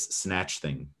get this snatch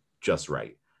thing just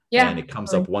right. Yeah. And it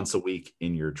comes up once a week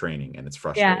in your training, and it's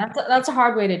frustrating. Yeah, that's a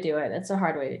hard way to do it. It's a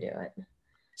hard way to do it.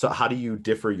 So how do you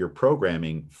differ your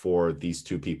programming for these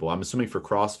two people? I'm assuming for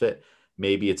CrossFit,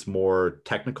 maybe it's more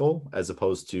technical as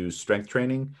opposed to strength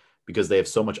training because they have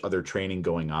so much other training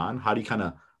going on. How do you kind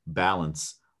of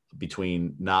balance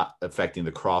between not affecting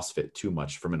the CrossFit too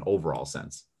much from an overall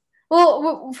sense?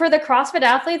 Well, for the CrossFit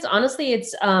athletes, honestly,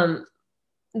 it's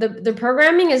the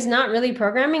programming is not really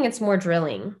programming, it's more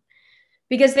drilling,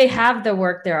 because they have the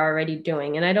work they're already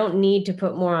doing, and I don't need to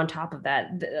put more on top of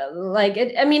that. Like,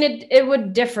 it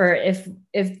would differ if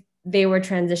they were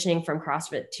transitioning from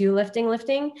CrossFit to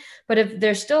lifting, but if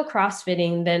they're still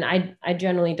CrossFitting, then I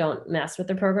generally don't mess with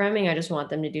the programming. I just want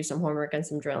them to do some homework and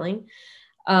some drilling.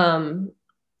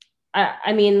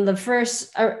 I mean, the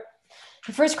first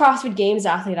CrossFit Games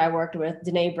athlete I worked with,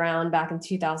 Danae Brown, back in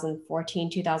 2014,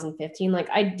 2015, like,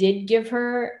 I did give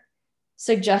her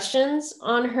suggestions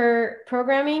on her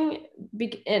programming,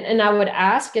 and I would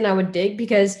ask and I would dig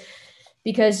because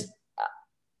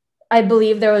I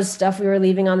believe there was stuff we were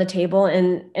leaving on the table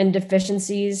and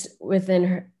deficiencies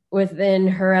within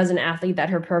her as an athlete that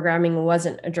her programming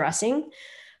wasn't addressing.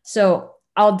 So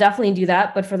I'll definitely do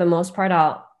that, but for the most part,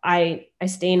 I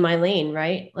stay in my lane,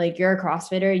 right? Like, you're a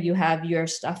CrossFitter, you have your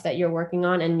stuff that you're working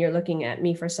on, and you're looking at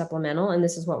me for supplemental, and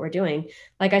this is what we're doing.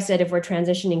 Like I said, if we're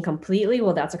transitioning completely,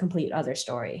 well, that's a complete other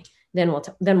story. Then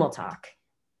we'll talk.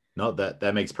 No,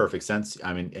 that makes perfect sense.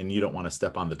 I mean, and you don't want to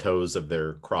step on the toes of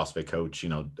their CrossFit coach.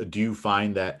 Do you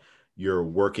find that you're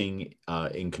working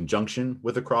in conjunction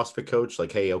with a CrossFit coach?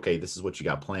 Like, hey, okay, this is what you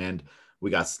got planned.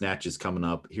 We got snatches coming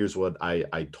up. Here's what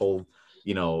I told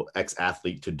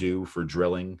ex-athlete to do for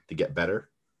drilling to get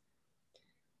better?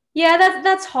 Yeah,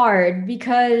 that's hard,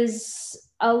 because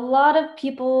a lot of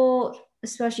people,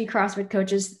 especially CrossFit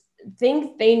coaches,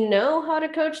 think they know how to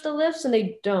coach the lifts, and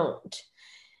they don't.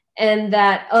 And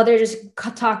that, they're just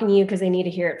talking to you because they need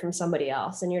to hear it from somebody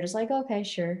else. And you're just like, okay,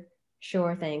 sure,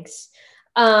 thanks.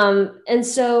 And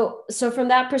so from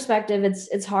that perspective,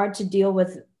 it's hard to deal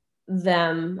with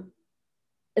them,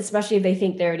 especially if they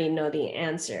think they already know the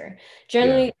answer.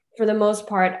 Generally, for the most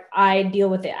part, I deal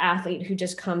with the athlete who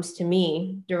just comes to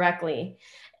me directly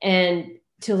and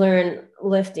to learn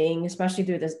lifting, especially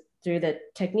through the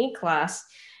technique class.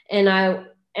 And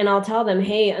I'll tell them,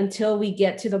 hey, until we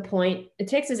get to the point, it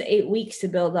takes us 8 weeks to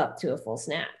build up to a full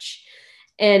snatch.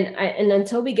 And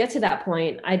until we get to that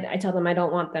point, I tell them I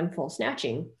don't want them full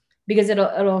snatching, because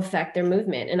it'll affect their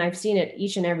movement. And I've seen it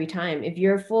each and every time. If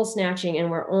you're full snatching and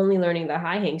we're only learning the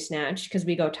high hang snatch because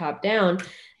we go top down,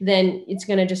 then it's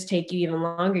going to just take you even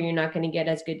longer. You're not going to get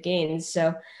as good gains.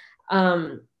 So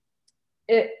I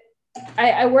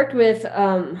worked with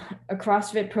a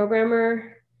CrossFit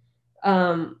programmer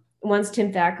once,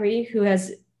 Tim Thackeray, who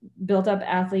has built up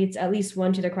athletes, at least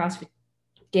one, to the CrossFit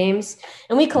Games.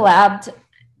 And we collabed,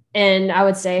 And I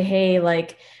would say, hey,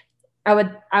 like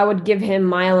I would give him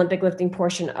my Olympic lifting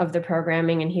portion of the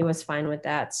programming, and he was fine with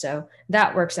that. So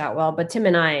that works out well. But Tim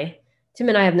and I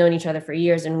have known each other for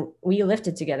years, and we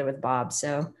lifted together with Bob.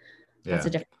 So that's a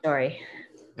Yeah. different story.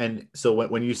 And so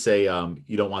when you say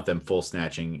you don't want them full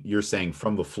snatching, you're saying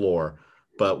from the floor,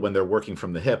 but when they're working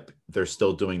from the hip, they're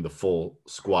still doing the full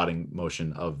squatting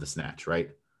motion of the snatch, right?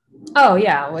 Oh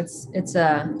yeah, it's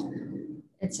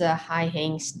a high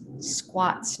hang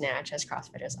squat snatch, as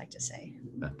CrossFitters like to say.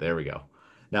 There we go.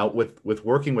 Now, with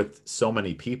working with so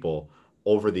many people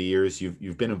over the years,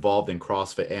 you've been involved in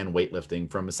CrossFit and weightlifting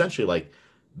from essentially like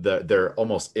their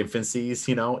almost infancies,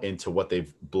 into what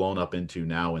they've blown up into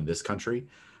now in this country.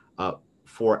 Uh,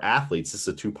 for athletes, this is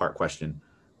a two-part question.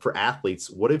 For athletes,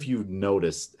 what have you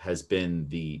noticed has been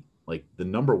the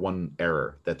number one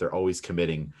error that they're always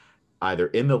committing, either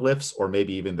in the lifts or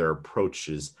maybe even their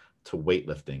approaches to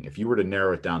weightlifting? If you were to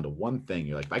narrow it down to one thing,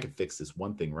 you're like, if I could fix this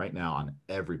one thing right now on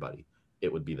everybody,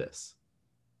 it would be this.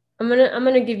 I'm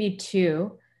gonna give you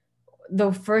two.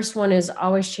 The first one is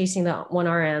always chasing the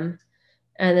 1RM,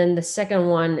 and then the second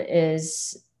one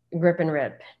is grip and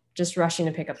rip, just rushing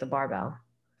to pick up the barbell.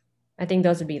 I think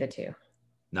those would be the two.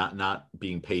 Not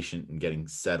being patient and getting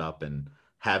set up and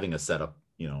having a setup,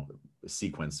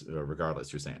 sequence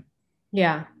regardless, you're saying.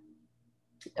 Yeah.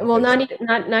 Well, Okay. So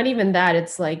not even that.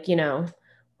 It's like,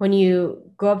 when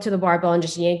you go up to the barbell and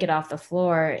just yank it off the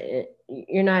floor,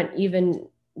 you're not even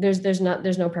there's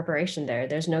no preparation there.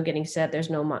 There's no getting set. There's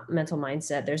no mental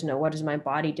mindset. There's no what is my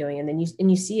body doing, and then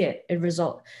you see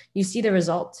you see the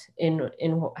result in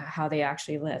how they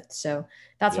actually lift. So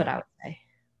that's what yeah. I would say.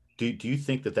 Do you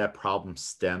think that problem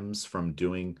stems from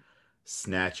doing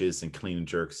snatches and clean and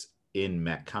jerks in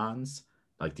metcons?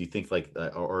 Like, do you think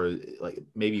or like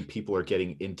maybe people are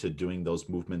getting into doing those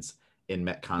movements in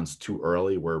metcons too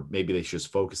early, where maybe they should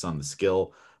just focus on the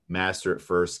skill, master it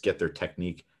first, get their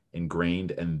technique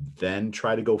ingrained, and then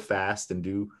try to go fast and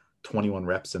do 21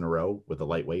 reps in a row with a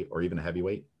lightweight or even a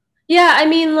heavyweight? Yeah, I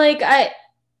mean, like I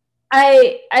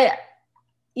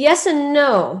yes and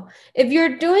no. If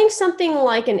you're doing something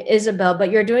like an Isabel,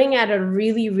 but you're doing it at a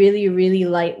really, really, really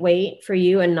lightweight for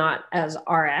you and not as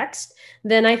RX,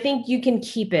 then I think you can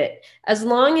keep it as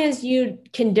long as you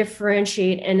can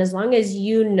differentiate and as long as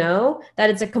you know that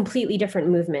it's a completely different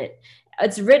movement.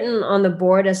 It's written on the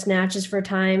board as snatches for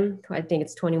time. I think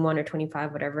it's 21 or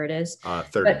 25, whatever it is.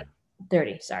 30. But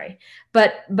 30, sorry.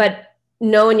 But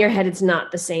know in your head it's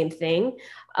not the same thing.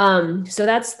 So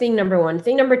that's thing number one.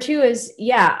 Thing number two is,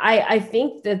 yeah, I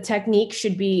think the technique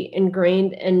should be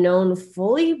ingrained and known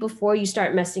fully before you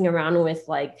start messing around with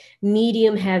like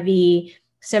medium heavy,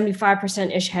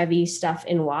 75% ish heavy stuff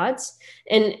in watts.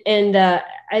 And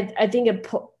I think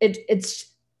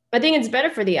I think it's better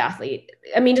for the athlete.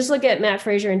 I mean, just look at Matt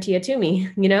Fraser and Tia Toomey,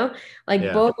 like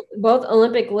Yeah. both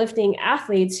Olympic lifting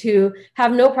athletes who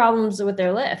have no problems with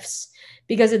their lifts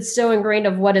because it's so ingrained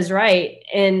of what is right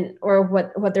and or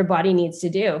what their body needs to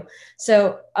do.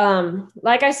 So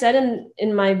like I said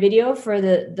in my video for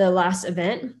the last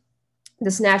event,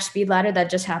 the snatch speed ladder that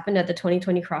just happened at the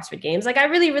 2020 CrossFit Games, like I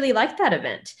really, really liked that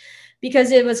event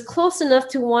because it was close enough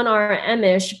to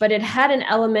 1RM-ish, but it had an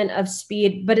element of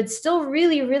speed, but it still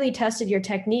really, really tested your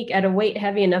technique at a weight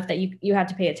heavy enough that you had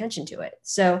to pay attention to it.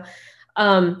 So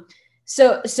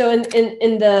so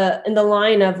in the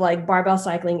line of like barbell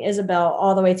cycling Isabel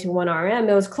all the way to 1RM,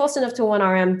 it was close enough to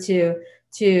 1RM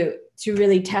to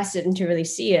really test it and to really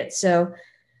see it. So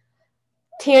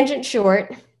tangent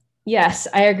short, yes,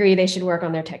 I agree they should work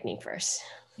on their technique first.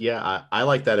 Yeah, I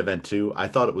like that event too. I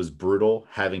thought it was brutal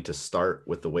having to start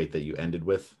with the weight that you ended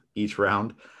with each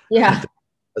round, Yeah.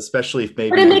 especially if But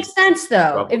maybe it you makes sense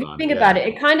though. If struggled you on it. think about it,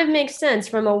 it kind of makes sense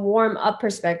from a warm up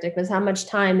perspective because how much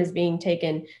time is being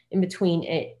taken in between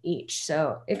each.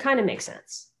 So it kind of makes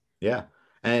sense. Yeah.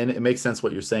 And it makes sense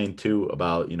what you're saying too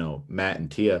about, Matt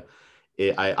and Tia.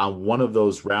 On one of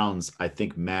those rounds, I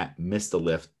think Matt missed a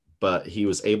lift, but he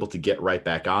was able to get right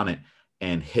back on it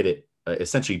and hit it,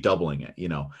 essentially doubling it.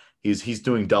 He's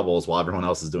doing doubles while everyone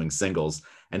else is doing singles,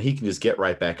 and he can just get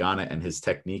right back on it. And his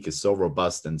technique is so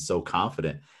robust and so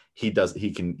confident. He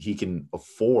can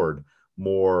afford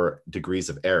more degrees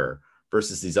of error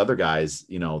versus these other guys.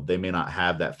 They may not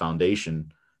have that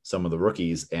foundation, some of the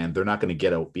rookies, and they're not going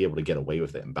to be able to get away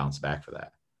with it and bounce back for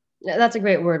that. That's a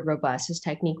great word, robust. His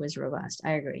technique was robust.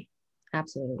 I agree. Oh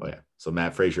Absolutely. yeah. So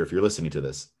Matt Frazier, if you're listening to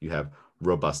this, you have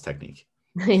robust technique.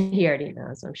 He already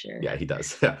knows, I'm sure. Yeah, he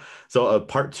does. Yeah. So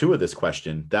part two of this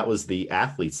question, that was the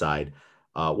athlete side.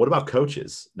 What about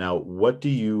coaches? Now, what do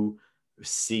you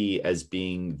see as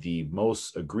being the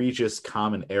most egregious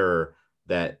common error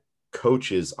that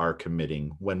coaches are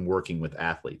committing when working with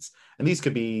athletes? And these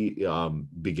could be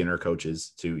beginner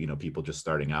coaches to, people just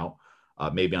starting out,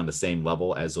 maybe on the same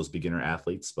level as those beginner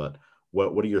athletes. But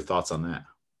what are your thoughts on that?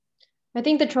 I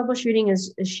think the troubleshooting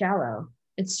is shallow.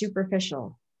 It's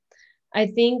superficial. I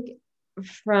think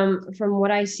from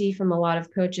what I see from a lot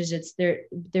of coaches, it's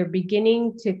they're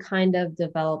beginning to kind of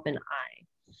develop an eye.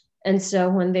 And so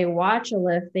when they watch a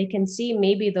lift, they can see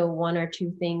maybe the one or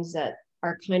two things that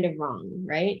are kind of wrong,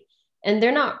 right? And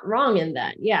they're not wrong in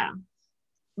that, yeah.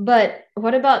 But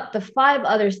what about the 5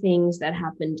 other things that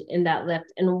happened in that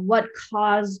lift and what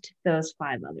caused those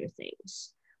 5 other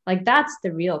things? Like that's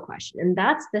the real question. And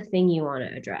that's the thing you want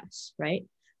to address, right?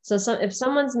 So if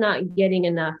someone's not getting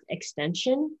enough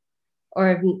extension,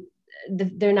 or if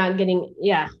they're not getting,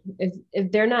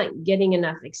 if they're not getting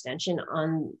enough extension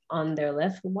on their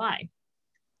lift, why?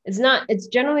 It's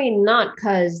generally not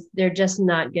because they're just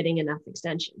not getting enough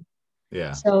extension.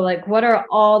 Yeah. So like, what are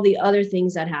all the other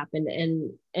things that happened,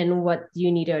 and what do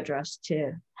you need to address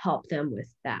to help them with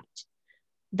that?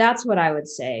 That's what I would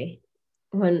say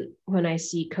when I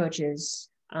see coaches.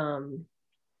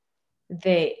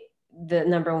 The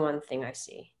number one thing I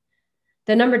see.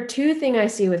 The number 2 thing I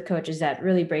see with coaches that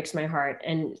really breaks my heart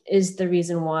and is the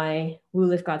reason why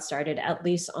WuLift got started, at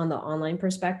least on the online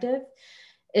perspective,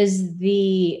 is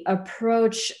the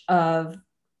approach of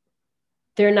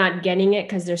they're not getting it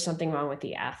because there's something wrong with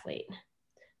the athlete.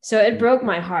 So it broke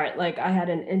my heart. Like I had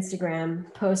an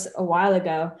Instagram post a while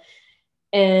ago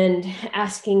and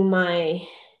asking my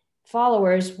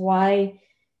followers why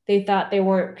they thought they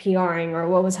weren't PRing or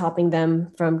what was helping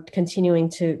them from continuing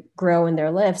to grow in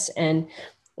their lifts. And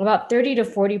about 30 to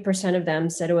 40% of them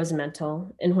said it was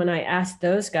mental. And when I asked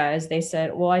those guys, they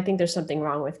said, well, I think there's something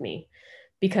wrong with me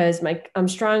because I'm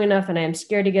strong enough and I'm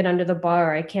scared to get under the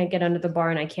bar, or I can't get under the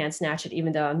bar and I can't snatch it,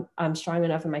 even though I'm strong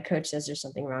enough and my coach says there's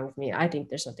something wrong with me. I think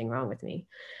there's something wrong with me.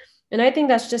 And I think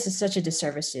that's just such a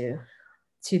disservice to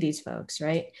these folks,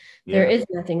 right? Yeah. There is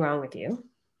nothing wrong with you.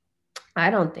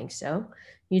 I don't think so.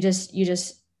 You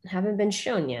just haven't been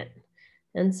shown yet.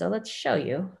 And so let's show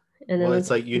you. And then well, it's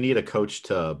like you need a coach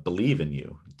to believe in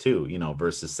you too,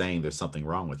 versus saying there's something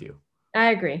wrong with you.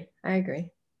 I agree.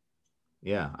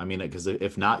 Yeah. I mean, because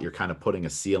if not, you're kind of putting a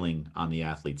ceiling on the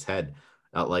athlete's head.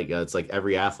 It's like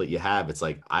every athlete you have, it's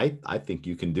like, I think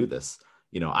you can do this.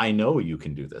 I know you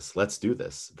can do this. Let's do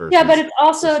this. Yeah, but it's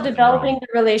also developing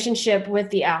the relationship with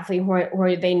the athlete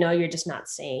where they know you're just not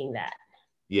saying that.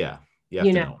 Yeah.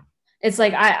 You know. It's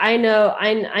like I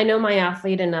know my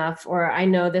athlete enough, or I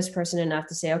know this person enough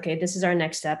to say, okay, this is our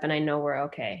next step, and I know we're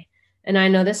okay. And I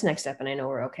know this next step, and I know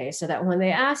we're okay. So that when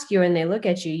they ask you and they look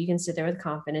at you, you can sit there with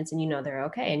confidence, and they're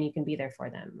okay, and you can be there for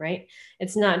them, right?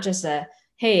 It's not just a,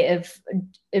 hey, if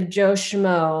Joe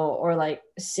Schmo or like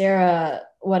Sarah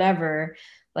whatever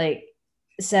like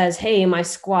says, hey, my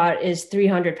squat is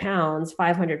 300 pounds,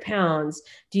 500 pounds.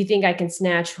 Do you think I can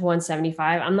snatch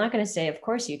 175? I'm not going to say, of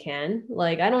course you can.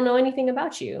 Like, I don't know anything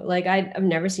about you. Like, I've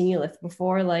never seen you lift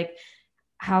before. Like,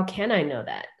 how can I know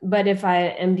that? But if I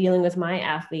am dealing with my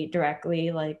athlete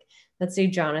directly, like, let's say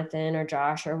Jonathan or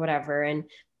Josh or whatever, and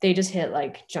they just hit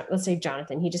like, let's say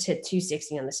Jonathan, he just hit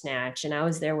 260 on the snatch and I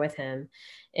was there with him,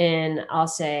 and I'll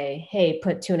say, hey,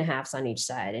 put 2.5s on each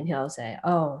side. And he'll say,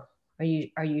 oh,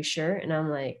 are you sure? And I'm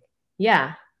like,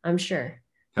 yeah, I'm sure.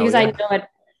 Because I know it.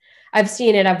 I've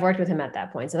seen it. I've worked with him at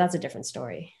that point. So that's a different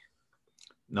story.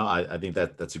 No, I think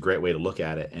that's a great way to look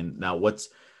at it. And now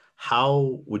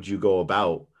how would you go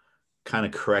about kind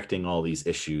of correcting all these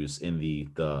issues in the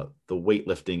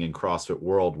weightlifting and CrossFit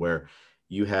world, where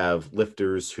you have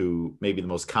lifters who maybe the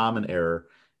most common error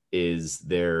is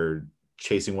they're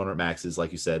chasing 1 rep maxes,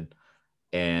 like you said,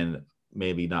 and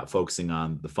maybe not focusing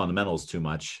on the fundamentals too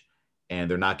much, and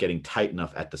they're not getting tight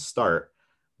enough at the start.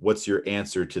 What's your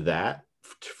answer to that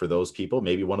for those people?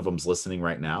 Maybe one of them's listening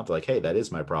right now. They're like, hey, that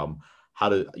is my problem. How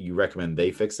do you recommend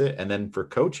they fix it? And then for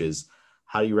coaches,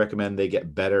 how do you recommend they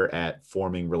get better at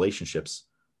forming relationships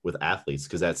with athletes?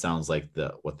 Because that sounds like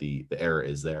what the error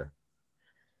is there.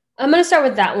 I'm going to start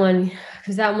with that one,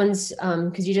 because that one's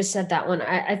because you just said that one.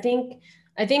 I think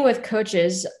with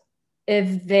coaches,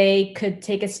 if they could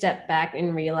take a step back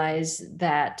and realize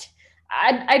that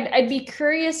I'd be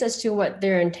curious as to what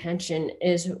their intention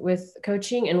is with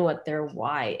coaching and what their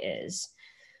why is.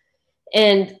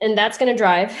 And that's going to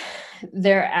drive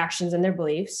their actions and their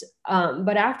beliefs.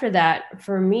 But after that,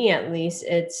 for me, at least,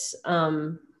 it's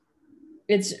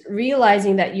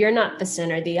realizing that you're not the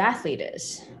center, the athlete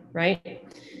is, right?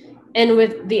 And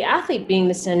with the athlete being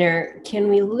the center, can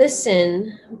we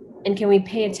listen and can we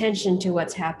pay attention to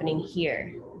what's happening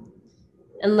here?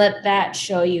 and let that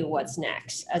show you what's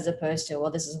next, as opposed to,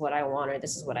 well, this is what I want, or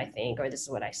this is what I think, or this is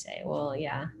what I say. Well,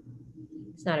 yeah,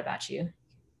 it's not about you.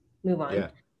 Move on. Yeah.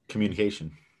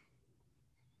 Communication.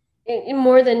 In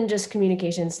more than just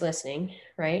communications, listening,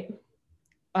 right?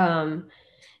 And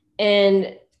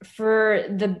for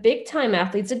the big time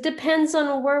athletes, it depends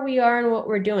on where we are and what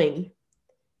we're doing.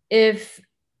 If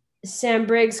Sam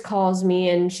Briggs calls me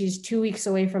and she's 2 weeks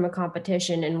away from a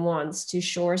competition and wants to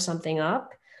shore something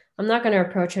up, I'm not going to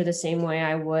approach her the same way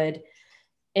I would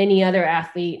any other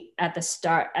athlete at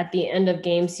the end of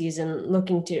game season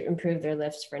looking to improve their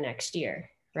lifts for next year,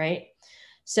 right?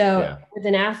 So with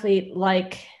an athlete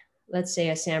like, let's say,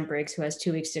 a Sam Briggs who has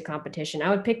 2 weeks to competition, I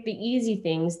would pick the easy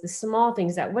things, the small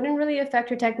things that wouldn't really affect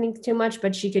her technique too much,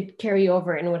 but she could carry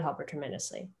over and it would help her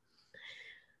tremendously.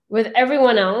 With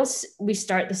everyone else, we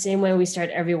start the same way we start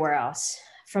everywhere else,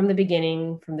 from the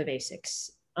beginning, from the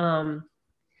basics.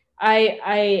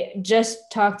 I just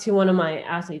talked to one of my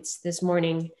athletes this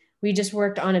morning. We just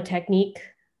worked on a technique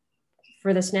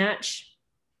for the snatch,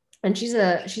 and she's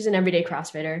an everyday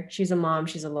CrossFitter. She's a mom,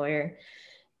 she's a lawyer,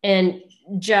 and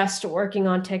just working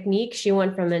on technique, she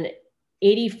went from an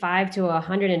 85 to a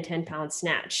 110 pound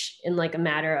snatch in like a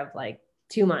matter of like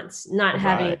 2 months, not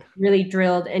having really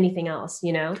drilled anything else,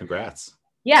 you know? Congrats.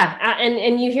 Yeah.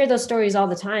 And you hear those stories all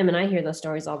the time, and I hear those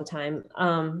stories all the time.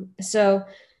 So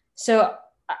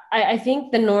I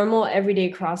think the normal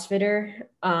everyday CrossFitter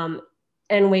and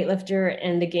weightlifter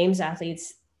and the games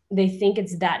athletes, they think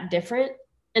it's that different,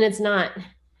 and it's not.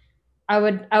 I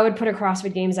would put a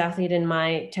CrossFit Games athlete in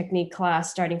my technique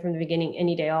class starting from the beginning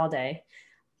any day, all day,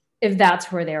 if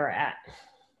that's where they were at.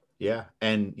 Yeah.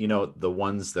 And, you know, the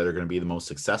ones that are going to be the most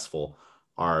successful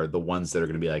are the ones that are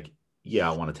going to be like, yeah,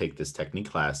 I want to take this technique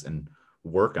class and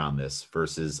work on this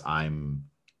versus I'm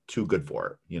too good for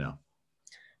it, you know?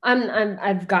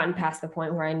 I've gotten past the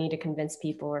point where I need to convince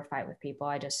people or fight with people.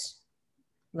 I just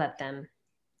let them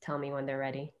tell me when they're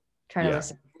ready. Try to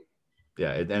listen.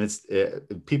 Yeah.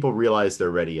 And people realize they're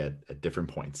ready at different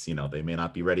points. You know, they may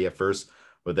not be ready at first,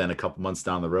 but then a couple months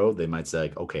down the road, they might say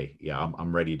like, okay, yeah,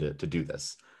 I'm ready to do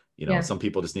this. You know, some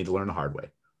people just need to learn the hard way.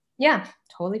 Yeah,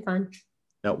 totally fine.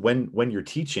 Now, when you're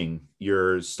teaching,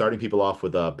 you're starting people off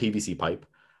with a PVC pipe.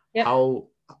 Yep. How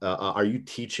are you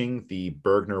teaching the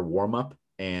Bergner warm up?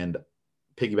 And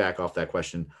piggyback off that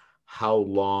question, how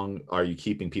long are you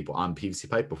keeping people on PVC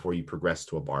pipe before you progress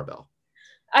to a barbell?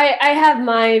 I have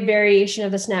my variation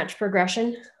of the snatch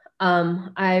progression.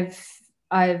 I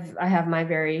have my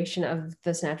variation of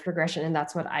the snatch progression, and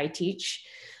that's what I teach.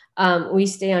 We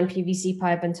stay on PVC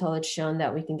pipe until it's shown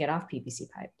that we can get off PVC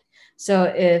pipe. So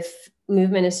if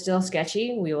movement is still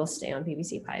sketchy, we will stay on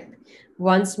PVC pipe.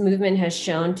 Once movement has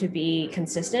shown to be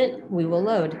consistent, we will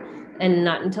load, and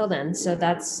not until then. So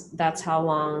that's how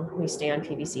long we stay on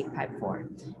PVC pipe for.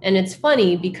 And it's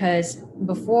funny because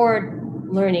before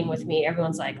learning with me,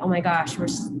 everyone's like, oh my gosh, we're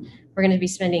going to be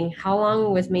spending how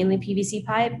long with mainly PVC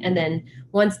pipe? And then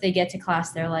once they get to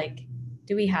class, they're like,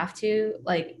 do we have to?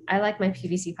 Like, I like my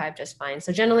PVC pipe just fine.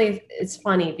 So generally it's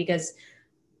funny because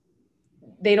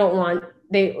they want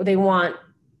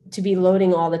to be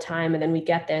loading all the time. And then we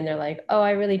get there and they're like, oh,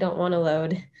 I really don't want to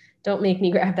load. Don't make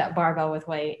me grab that barbell with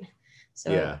weight.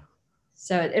 So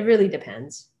it really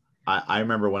depends. I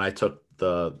remember when I took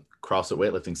the CrossFit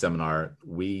weightlifting seminar,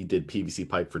 we did PVC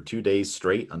pipe for 2 days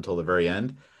straight until the very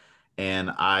end. And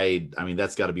I mean,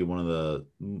 that's got to be one of the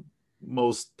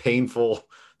most painful,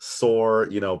 sore,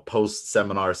 you know,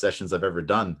 post-seminar sessions I've ever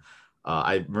done.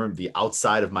 I remember the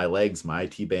outside of my legs, my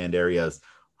IT band areas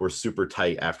were super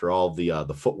tight after all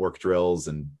the footwork drills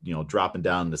and, you know, dropping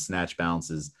down the snatch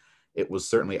bounces. It was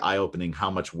certainly eye-opening how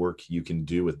much work you can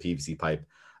do with PVC pipe,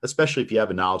 especially if you have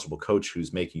a knowledgeable coach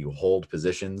who's making you hold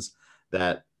positions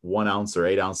that 1 ounce or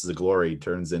 8 ounces of glory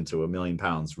turns into 1,000,000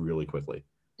 pounds really quickly.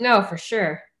 No, for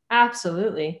sure.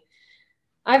 Absolutely.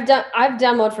 I've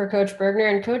demoed for Coach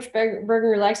Bergner, and Coach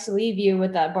Bergner likes to leave you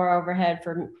with that bar overhead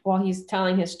while he's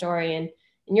telling his story, and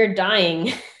you're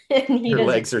dying. And your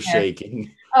legs are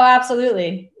shaking. Oh,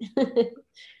 absolutely.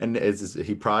 And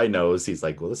he probably knows, he's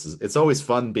like, well, it's always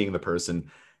fun being the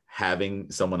person having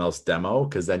someone else demo,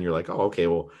 because then you're like, oh, okay,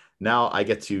 well, now I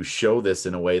get to show this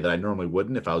in a way that I normally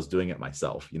wouldn't if I was doing it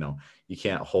myself. You know, you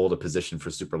can't hold a position for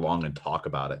super long and talk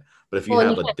about it. But if you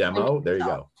have a demo, there you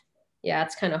go. Yeah,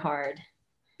 it's kind of hard.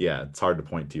 Yeah, it's hard to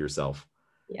point to yourself.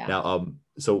 Yeah. Now,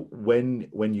 so when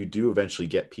you do eventually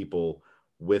get people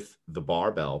with the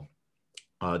barbell,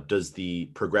 does the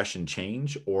progression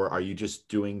change, or are you just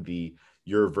doing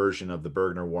your version of the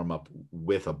Bergner warm up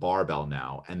with a barbell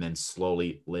now, and then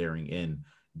slowly layering in,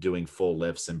 doing full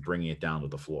lifts and bringing it down to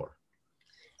the floor?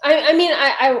 I mean,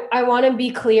 I want to be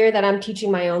clear that I'm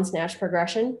teaching my own snatch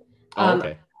progression. Oh,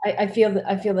 okay. I feel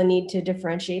the need to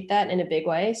differentiate that in a big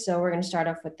way. So we're going to start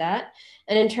off with that.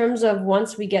 And in terms of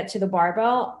once we get to the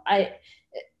barbell,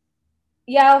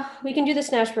 yeah, we can do the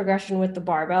snatch progression with the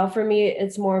barbell. For me,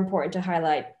 it's more important to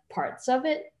highlight parts of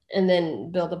it and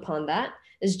then build upon that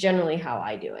is generally how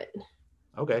I do it.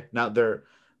 Okay. Now there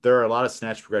are a lot of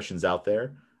snatch progressions out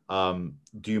there.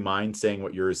 Do you mind saying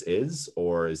what yours is,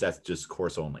 or is that just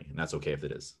course only? And that's okay if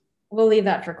it is. We'll leave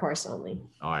that for course only.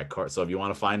 All right, course. So if you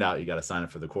want to find out, you got to sign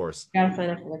up for the course. Gotta sign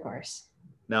up for the course.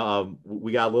 Now,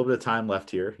 we got a little bit of time left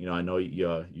here. You know, I know you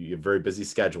have a very busy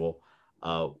schedule.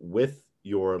 With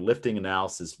your lifting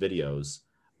analysis videos,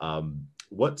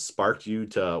 what sparked you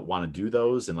to want to do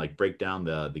those and like break down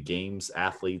the games,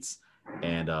 athletes,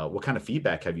 and what kind of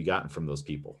feedback have you gotten from those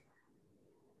people?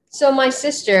 So my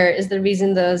sister is the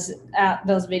reason those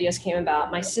videos came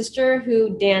about. My sister,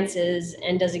 who dances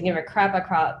and doesn't give a crap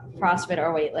about CrossFit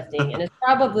or weightlifting, and is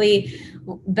probably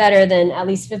better than at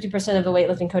least 50% of the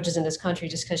weightlifting coaches in this country,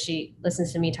 just because she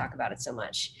listens to me talk about it so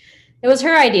much. It was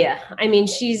her idea. I mean,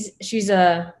 she's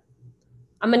a,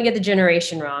 I'm going to get the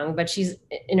generation wrong, but she's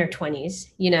in her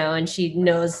 20s, you know, and she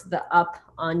knows the up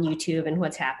on YouTube and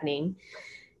what's happening.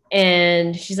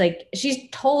 And she's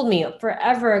told me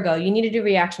forever ago, you need to do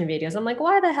reaction videos. I'm like,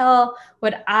 why the hell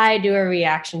would I do a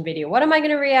reaction video? What am I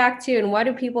going to react to? And why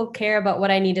do people care about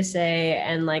what I need to say?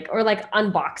 And like, or like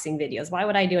unboxing videos. Why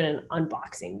would I do an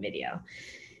unboxing video?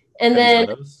 And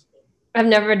then I've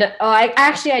never done, oh,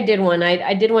 I did one.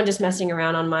 I did one just messing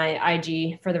around on my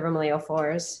IG for the Romeo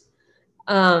 4s.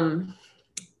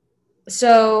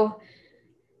 So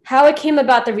how it came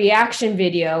about the reaction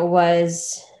video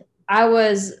was I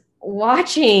was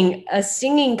watching a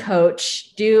singing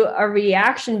coach do a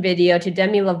reaction video to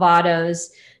Demi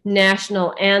Lovato's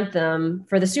national anthem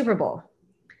for the Super Bowl.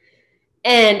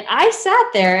 And I sat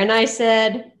there and I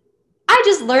said, I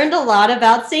just learned a lot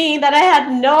about singing that I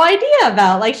had no idea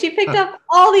about. Like she picked up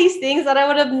all these things that I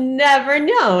would have never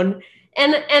known.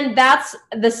 And that's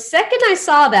the second I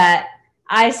saw that,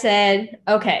 I said,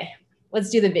 okay, let's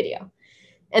do the video.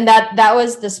 And that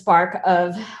was the spark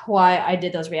of why I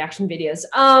did those reaction videos.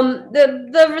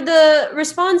 The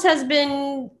response has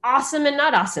been awesome and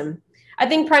not awesome. I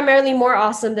think primarily more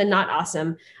awesome than not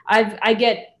awesome. I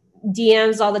get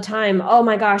DMs all the time. Oh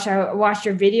my gosh, I watched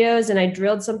your videos and I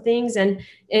drilled some things, and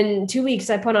in 2 weeks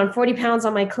I put on 40 pounds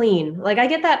on my clean. Like I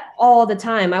get that all the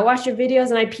time. I watched your videos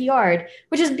and I PR'd,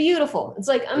 which is beautiful. It's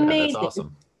like amazing. Yeah, that's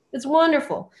awesome. It's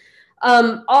wonderful.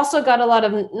 Also got a lot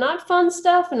of not fun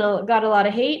stuff and got a lot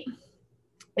of hate,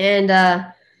 and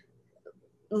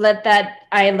let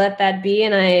that be.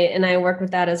 And I work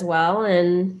with that as well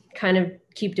and kind of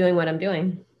keep doing what I'm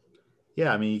doing.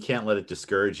 Yeah. I mean, you can't let it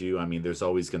discourage you. I mean, there's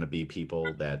always going to be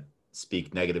people that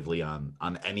speak negatively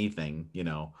on anything, you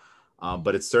know,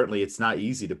 but it's not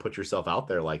easy to put yourself out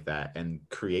there like that and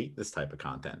create this type of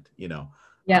content, you know.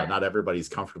 Yeah. Not everybody's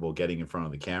comfortable getting in front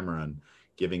of the camera and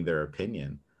giving their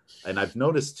opinion. And I've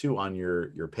noticed too on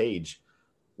your page,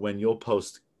 when you'll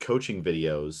post coaching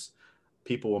videos,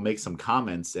 people will make some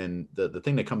comments. And the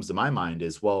thing that comes to my mind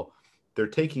is, well, they're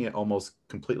taking it almost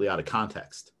completely out of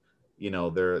context. You know,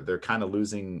 they're kind of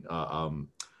losing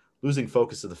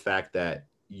focus of the fact that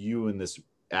you and this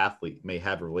athlete may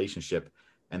have a relationship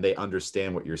and they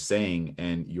understand what you're saying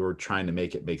and you're trying to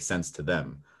make it make sense to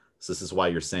them. So this is why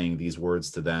you're saying these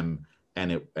words to them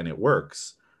and it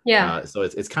works. Yeah. So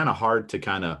it's kind of hard to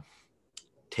kind of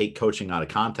take coaching out of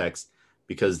context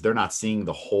because they're not seeing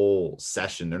the whole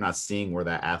session. They're not seeing where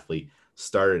that athlete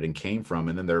started and came from.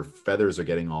 And then their feathers are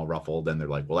getting all ruffled and they're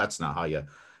like, well, that's not how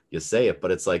you say it. But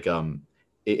it's like,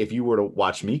 if you were to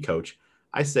watch me coach,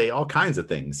 I say all kinds of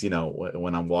things, you know,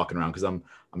 when I'm walking around, because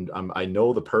I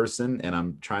know the person and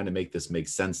I'm trying to make this make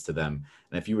sense to them.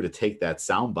 And if you were to take that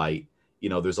sound bite, you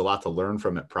know, there's a lot to learn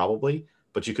from it probably,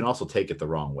 but you can also take it the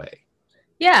wrong way.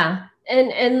 Yeah.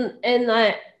 And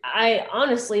I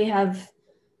honestly have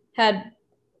had,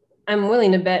 I'm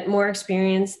willing to bet, more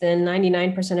experience than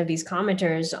 99% of these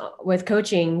commenters with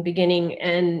coaching, beginning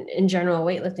and in general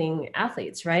weightlifting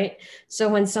athletes, right? So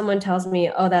when someone tells me,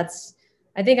 oh,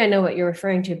 I think I know what you're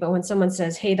referring to, but when someone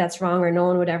says, hey, that's wrong, or no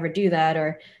one would ever do that,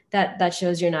 or that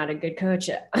shows you're not a good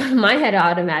coach, my head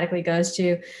automatically goes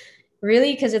to,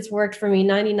 really? Because it's worked for me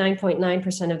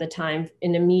 99.9% of the time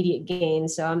in immediate gain.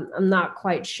 So I'm not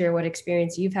quite sure what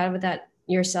experience you've had with that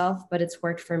yourself, but it's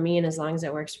worked for me. And as long as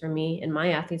it works for me and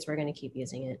my athletes, we're going to keep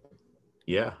using it.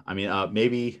 Yeah. I mean,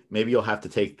 maybe you'll have to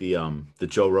take the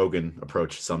Joe Rogan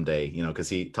approach someday, you know, because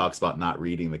he talks about not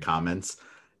reading the comments,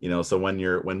 you know. So when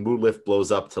WuLift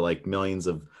blows up to like millions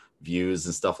of views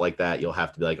and stuff like that, you'll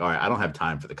have to be like, all right, I don't have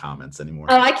time for the comments anymore.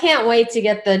 Oh, I can't wait to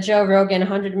get the Joe Rogan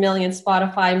 100 million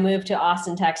Spotify move to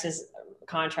Austin, Texas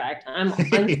contract. I'm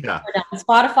Yeah. down.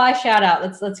 Spotify shout out.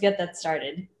 Let's get that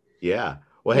started. Yeah.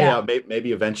 Well, Yeah. hey,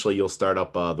 maybe eventually you'll start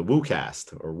up the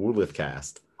WuCast or WuLift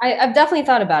cast. I've definitely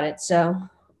thought about it. So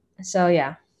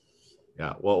yeah.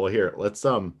 Yeah. Well, here, let's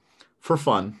for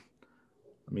fun.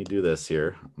 Let me do this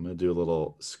here. I'm gonna do a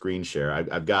little screen share.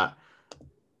 I've got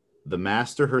the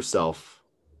master herself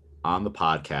on the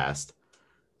podcast.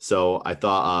 So I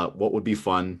thought what would be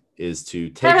fun is to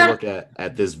take a look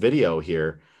at this video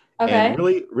here. Okay. And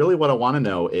really what I want to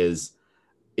know is,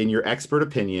 in your expert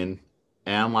opinion,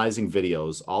 analyzing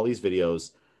videos, all these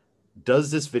videos,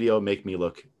 does this video make me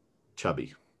look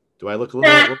chubby? Do I look a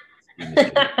little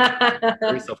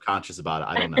very self-conscious about it?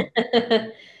 I don't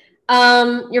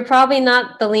know. You're probably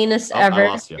not the leanest ever. I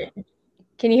lost you.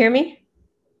 Can you hear me?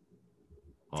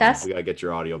 Test. We gotta get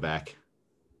your audio back.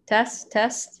 Test.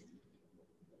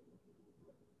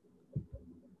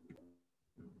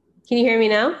 Can you hear me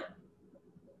now?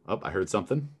 Oh, I heard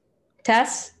something.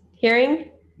 Test.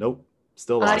 Hearing? Nope.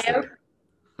 Still lost audio. it.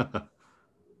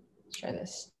 Let's try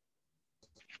this.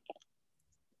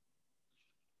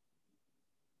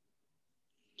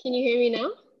 Can you hear me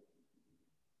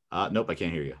now? Nope, I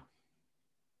can't hear you.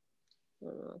 I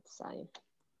don't know what to say.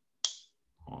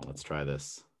 Let's try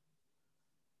this.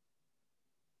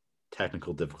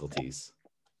 Technical difficulties.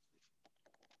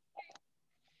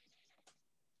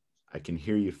 I can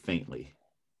hear you faintly.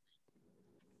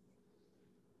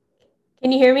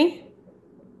 Can you hear me?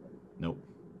 Nope.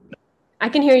 I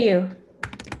can hear you.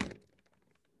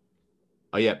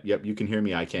 Oh, yep. You can hear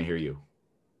me. I can't hear you.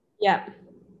 Yeah.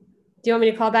 Do you want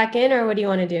me to call back in, or what do you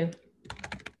want to do?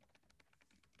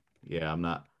 Yeah, I'm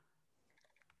not.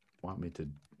 Want me to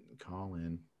call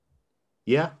in?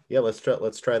 Yeah. Let's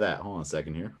try that. Hold on a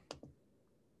second here.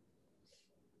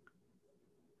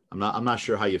 I'm not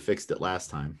sure how you fixed it last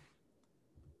time.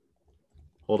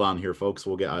 Hold on here, folks.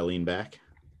 We'll get Aileen back.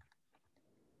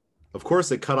 Of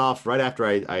course, it cut off right after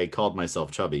I called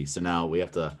myself chubby. So now we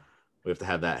have to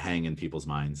have that hang in people's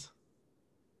minds.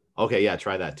 Okay, yeah,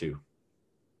 try that too.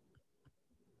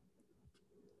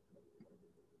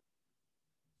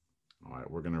 All right,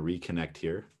 we're gonna reconnect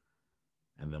here,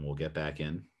 and then we'll get back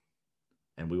in,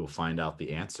 and we will find out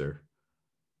the answer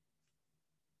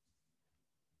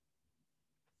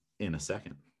in a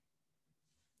second.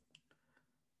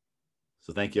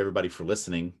 So thank you everybody for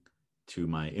listening to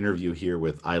my interview here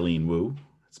with Aileen Wu.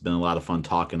 It's been a lot of fun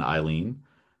talking to Aileen.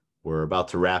 We're about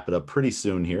to wrap it up pretty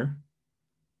soon here.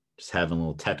 Just having a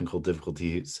little technical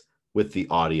difficulties with the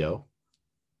audio.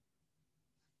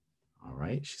 All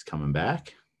right, she's coming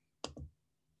back.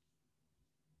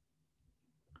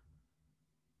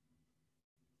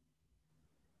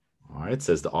 All right, it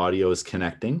says the audio is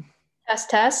connecting.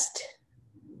 Test.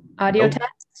 Audio Nope.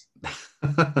 test.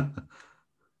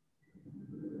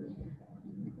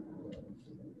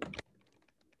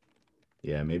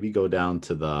 Yeah, maybe go down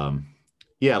to the,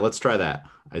 yeah, let's try that.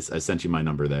 I sent you my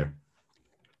number there.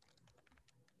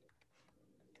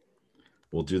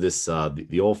 We'll do this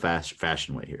the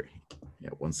old-fashioned way here. Yeah,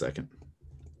 1 second.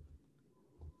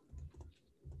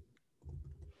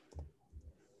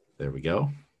 There we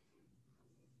go.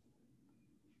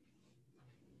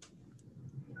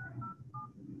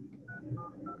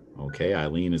 Okay,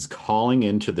 Aileen is calling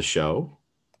into the show.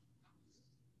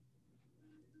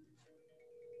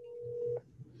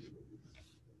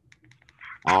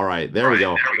 All right, there we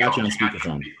go. Got you on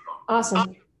speakerphone.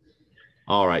 Awesome.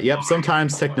 All right. Yep.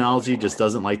 Sometimes technology just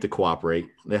doesn't like to cooperate.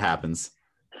 It happens.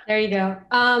 There you go.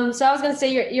 So I was gonna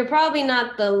say you're probably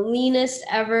not the leanest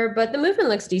ever, but the movement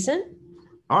looks decent.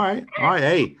 All right.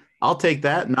 Hey, I'll take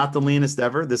that. Not the leanest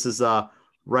ever. This is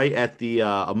right at the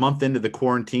a month into the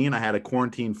quarantine. I had a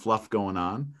quarantine fluff going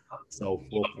on, so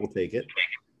we'll take it.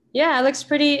 Yeah, it looks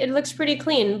pretty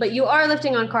clean. But you are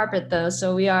lifting on carpet though,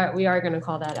 so we are gonna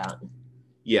call that out.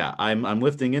 Yeah, I'm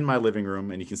lifting in my living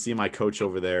room, and you can see my coach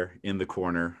over there in the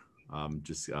corner,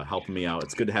 just helping me out.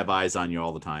 It's good to have eyes on you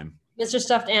all the time. Mr.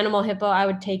 Stuffed Animal Hippo, I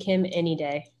would take him any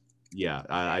day. Yeah,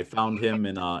 I found him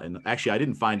in actually I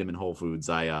didn't find him in Whole Foods.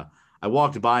 I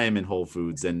walked by him in Whole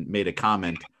Foods and made a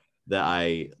comment that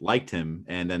I liked him,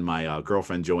 and then my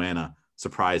girlfriend Joanna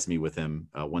surprised me with him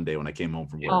one day when I came home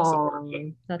from work. Oh,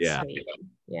 so, that's sweet.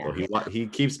 Yeah. So he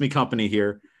keeps me company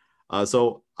here.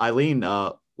 So Aileen,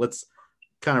 let's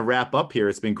kind of wrap up here.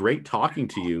 It's been great talking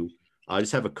to you. I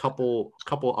just have a couple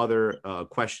other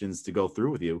questions to go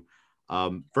through with you.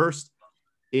 First,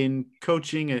 in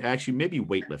coaching and actually maybe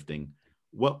weightlifting,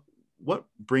 what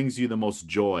brings you the most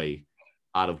joy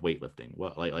out of weightlifting?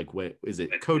 What what is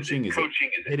it? Coaching? Is it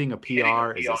hitting a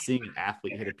PR? Is it seeing an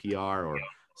athlete hit a PR or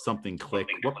something click?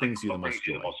 What brings you the most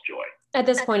joy? At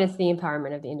this point, it's the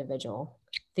empowerment of the individual,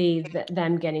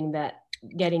 them getting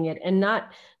it, and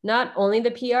not only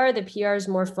the PR. The PR is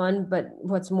more fun, but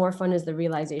what's more fun is the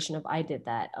realization of I did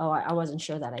that. Oh, I wasn't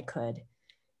sure that I could,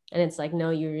 and it's like, no,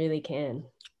 you really can.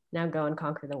 Now go and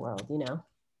conquer the world.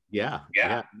 Yeah.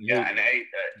 And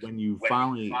when you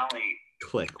finally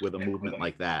click with a movement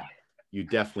like that, you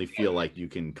definitely feel like you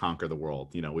can conquer the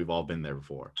world. We've all been there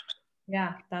before.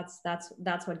 Yeah, that's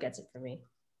what gets it for me.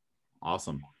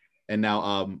 Awesome. And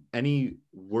now, any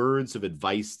words of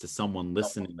advice to someone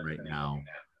listening right now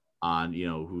on,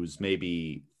 who's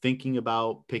maybe thinking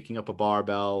about picking up a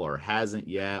barbell or hasn't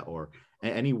yet, or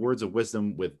any words of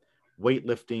wisdom with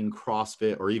weightlifting,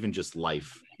 CrossFit, or even just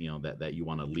life, that you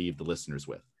want to leave the listeners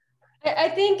with? I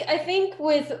think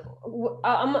with we'll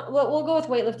go with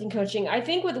weightlifting coaching. I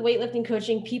think with weightlifting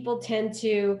coaching, people tend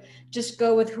to just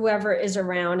go with whoever is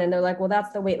around, and they're like, well,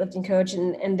 that's the weightlifting coach,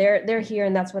 and they're here,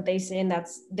 and that's what they say, and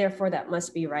that's therefore that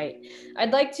must be right.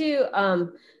 I'd like to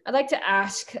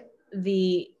ask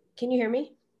can you hear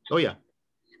me? Oh yeah.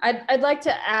 I'd like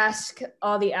to ask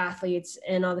all the athletes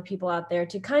and all the people out there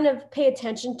to kind of pay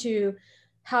attention to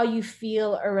how you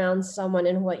feel around someone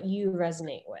and what you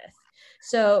resonate with.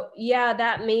 So yeah,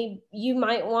 you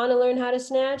might want to learn how to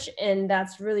snatch, and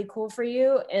that's really cool for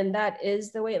you. And that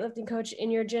is the weightlifting coach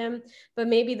in your gym, but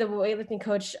maybe the weightlifting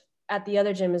coach at the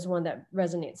other gym is one that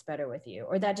resonates better with you,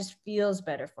 or that just feels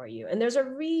better for you. And there's a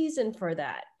reason for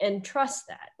that, and trust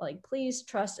that. Like, please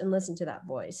trust and listen to that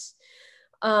voice.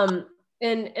 And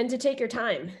to take your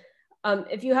time.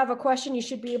 If you have a question, you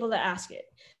should be able to ask it.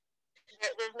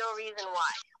 There's no reason why.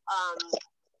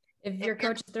 If your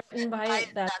coach is threatened by it,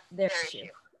 that's their issue.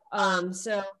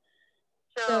 So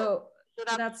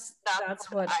that's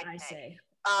what I say.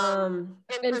 And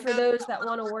for those that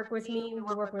want to work with me,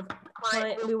 we work with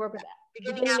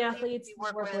beginning athletes,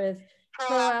 we work with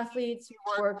pro athletes, we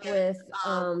work with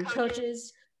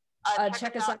coaches.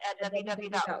 Check us out at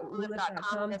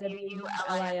www.wulift.com,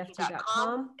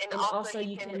 WuLift.com, and also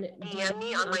you can DM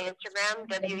me on my Instagram,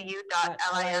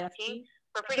 wu.lift.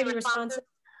 We're pretty responsive.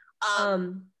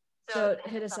 So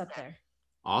hit us up there.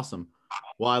 Awesome.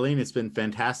 Well, Aileen, it's been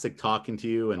fantastic talking to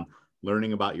you and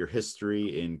learning about your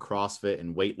history in CrossFit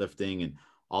and weightlifting, and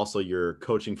also your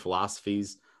coaching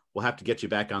philosophies. We'll have to get you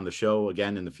back on the show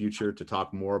again in the future to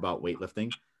talk more about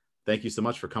weightlifting. Thank you so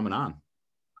much for coming on.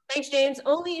 Thanks, James.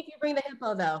 Only if you bring the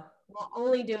hippo, though. We'll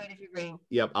only do it if you bring.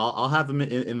 Yep, I'll have them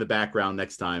in the background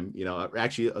next time.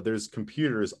 Actually, there's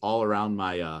computers all around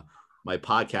my my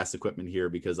podcast equipment here,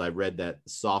 because I read that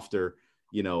softer,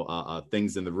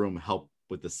 things in the room help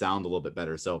with the sound a little bit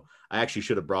better. So I actually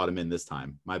should have brought him in this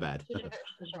time. My bad. It's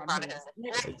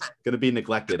going to be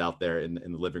neglected out there in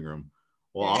the living room.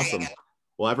 Well, awesome.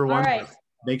 Well, everyone,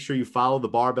 make sure you follow the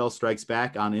Barbell Strikes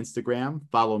Back on Instagram.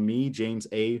 Follow me, James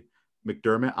A.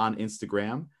 McDermott, on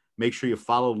Instagram. Make sure you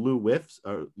follow WuLifts.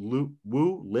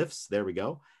 There we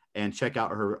go. And check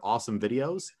out her awesome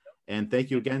videos. And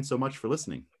thank you again so much for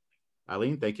listening.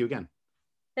 Aileen, thank you again.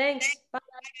 Thanks. Bye.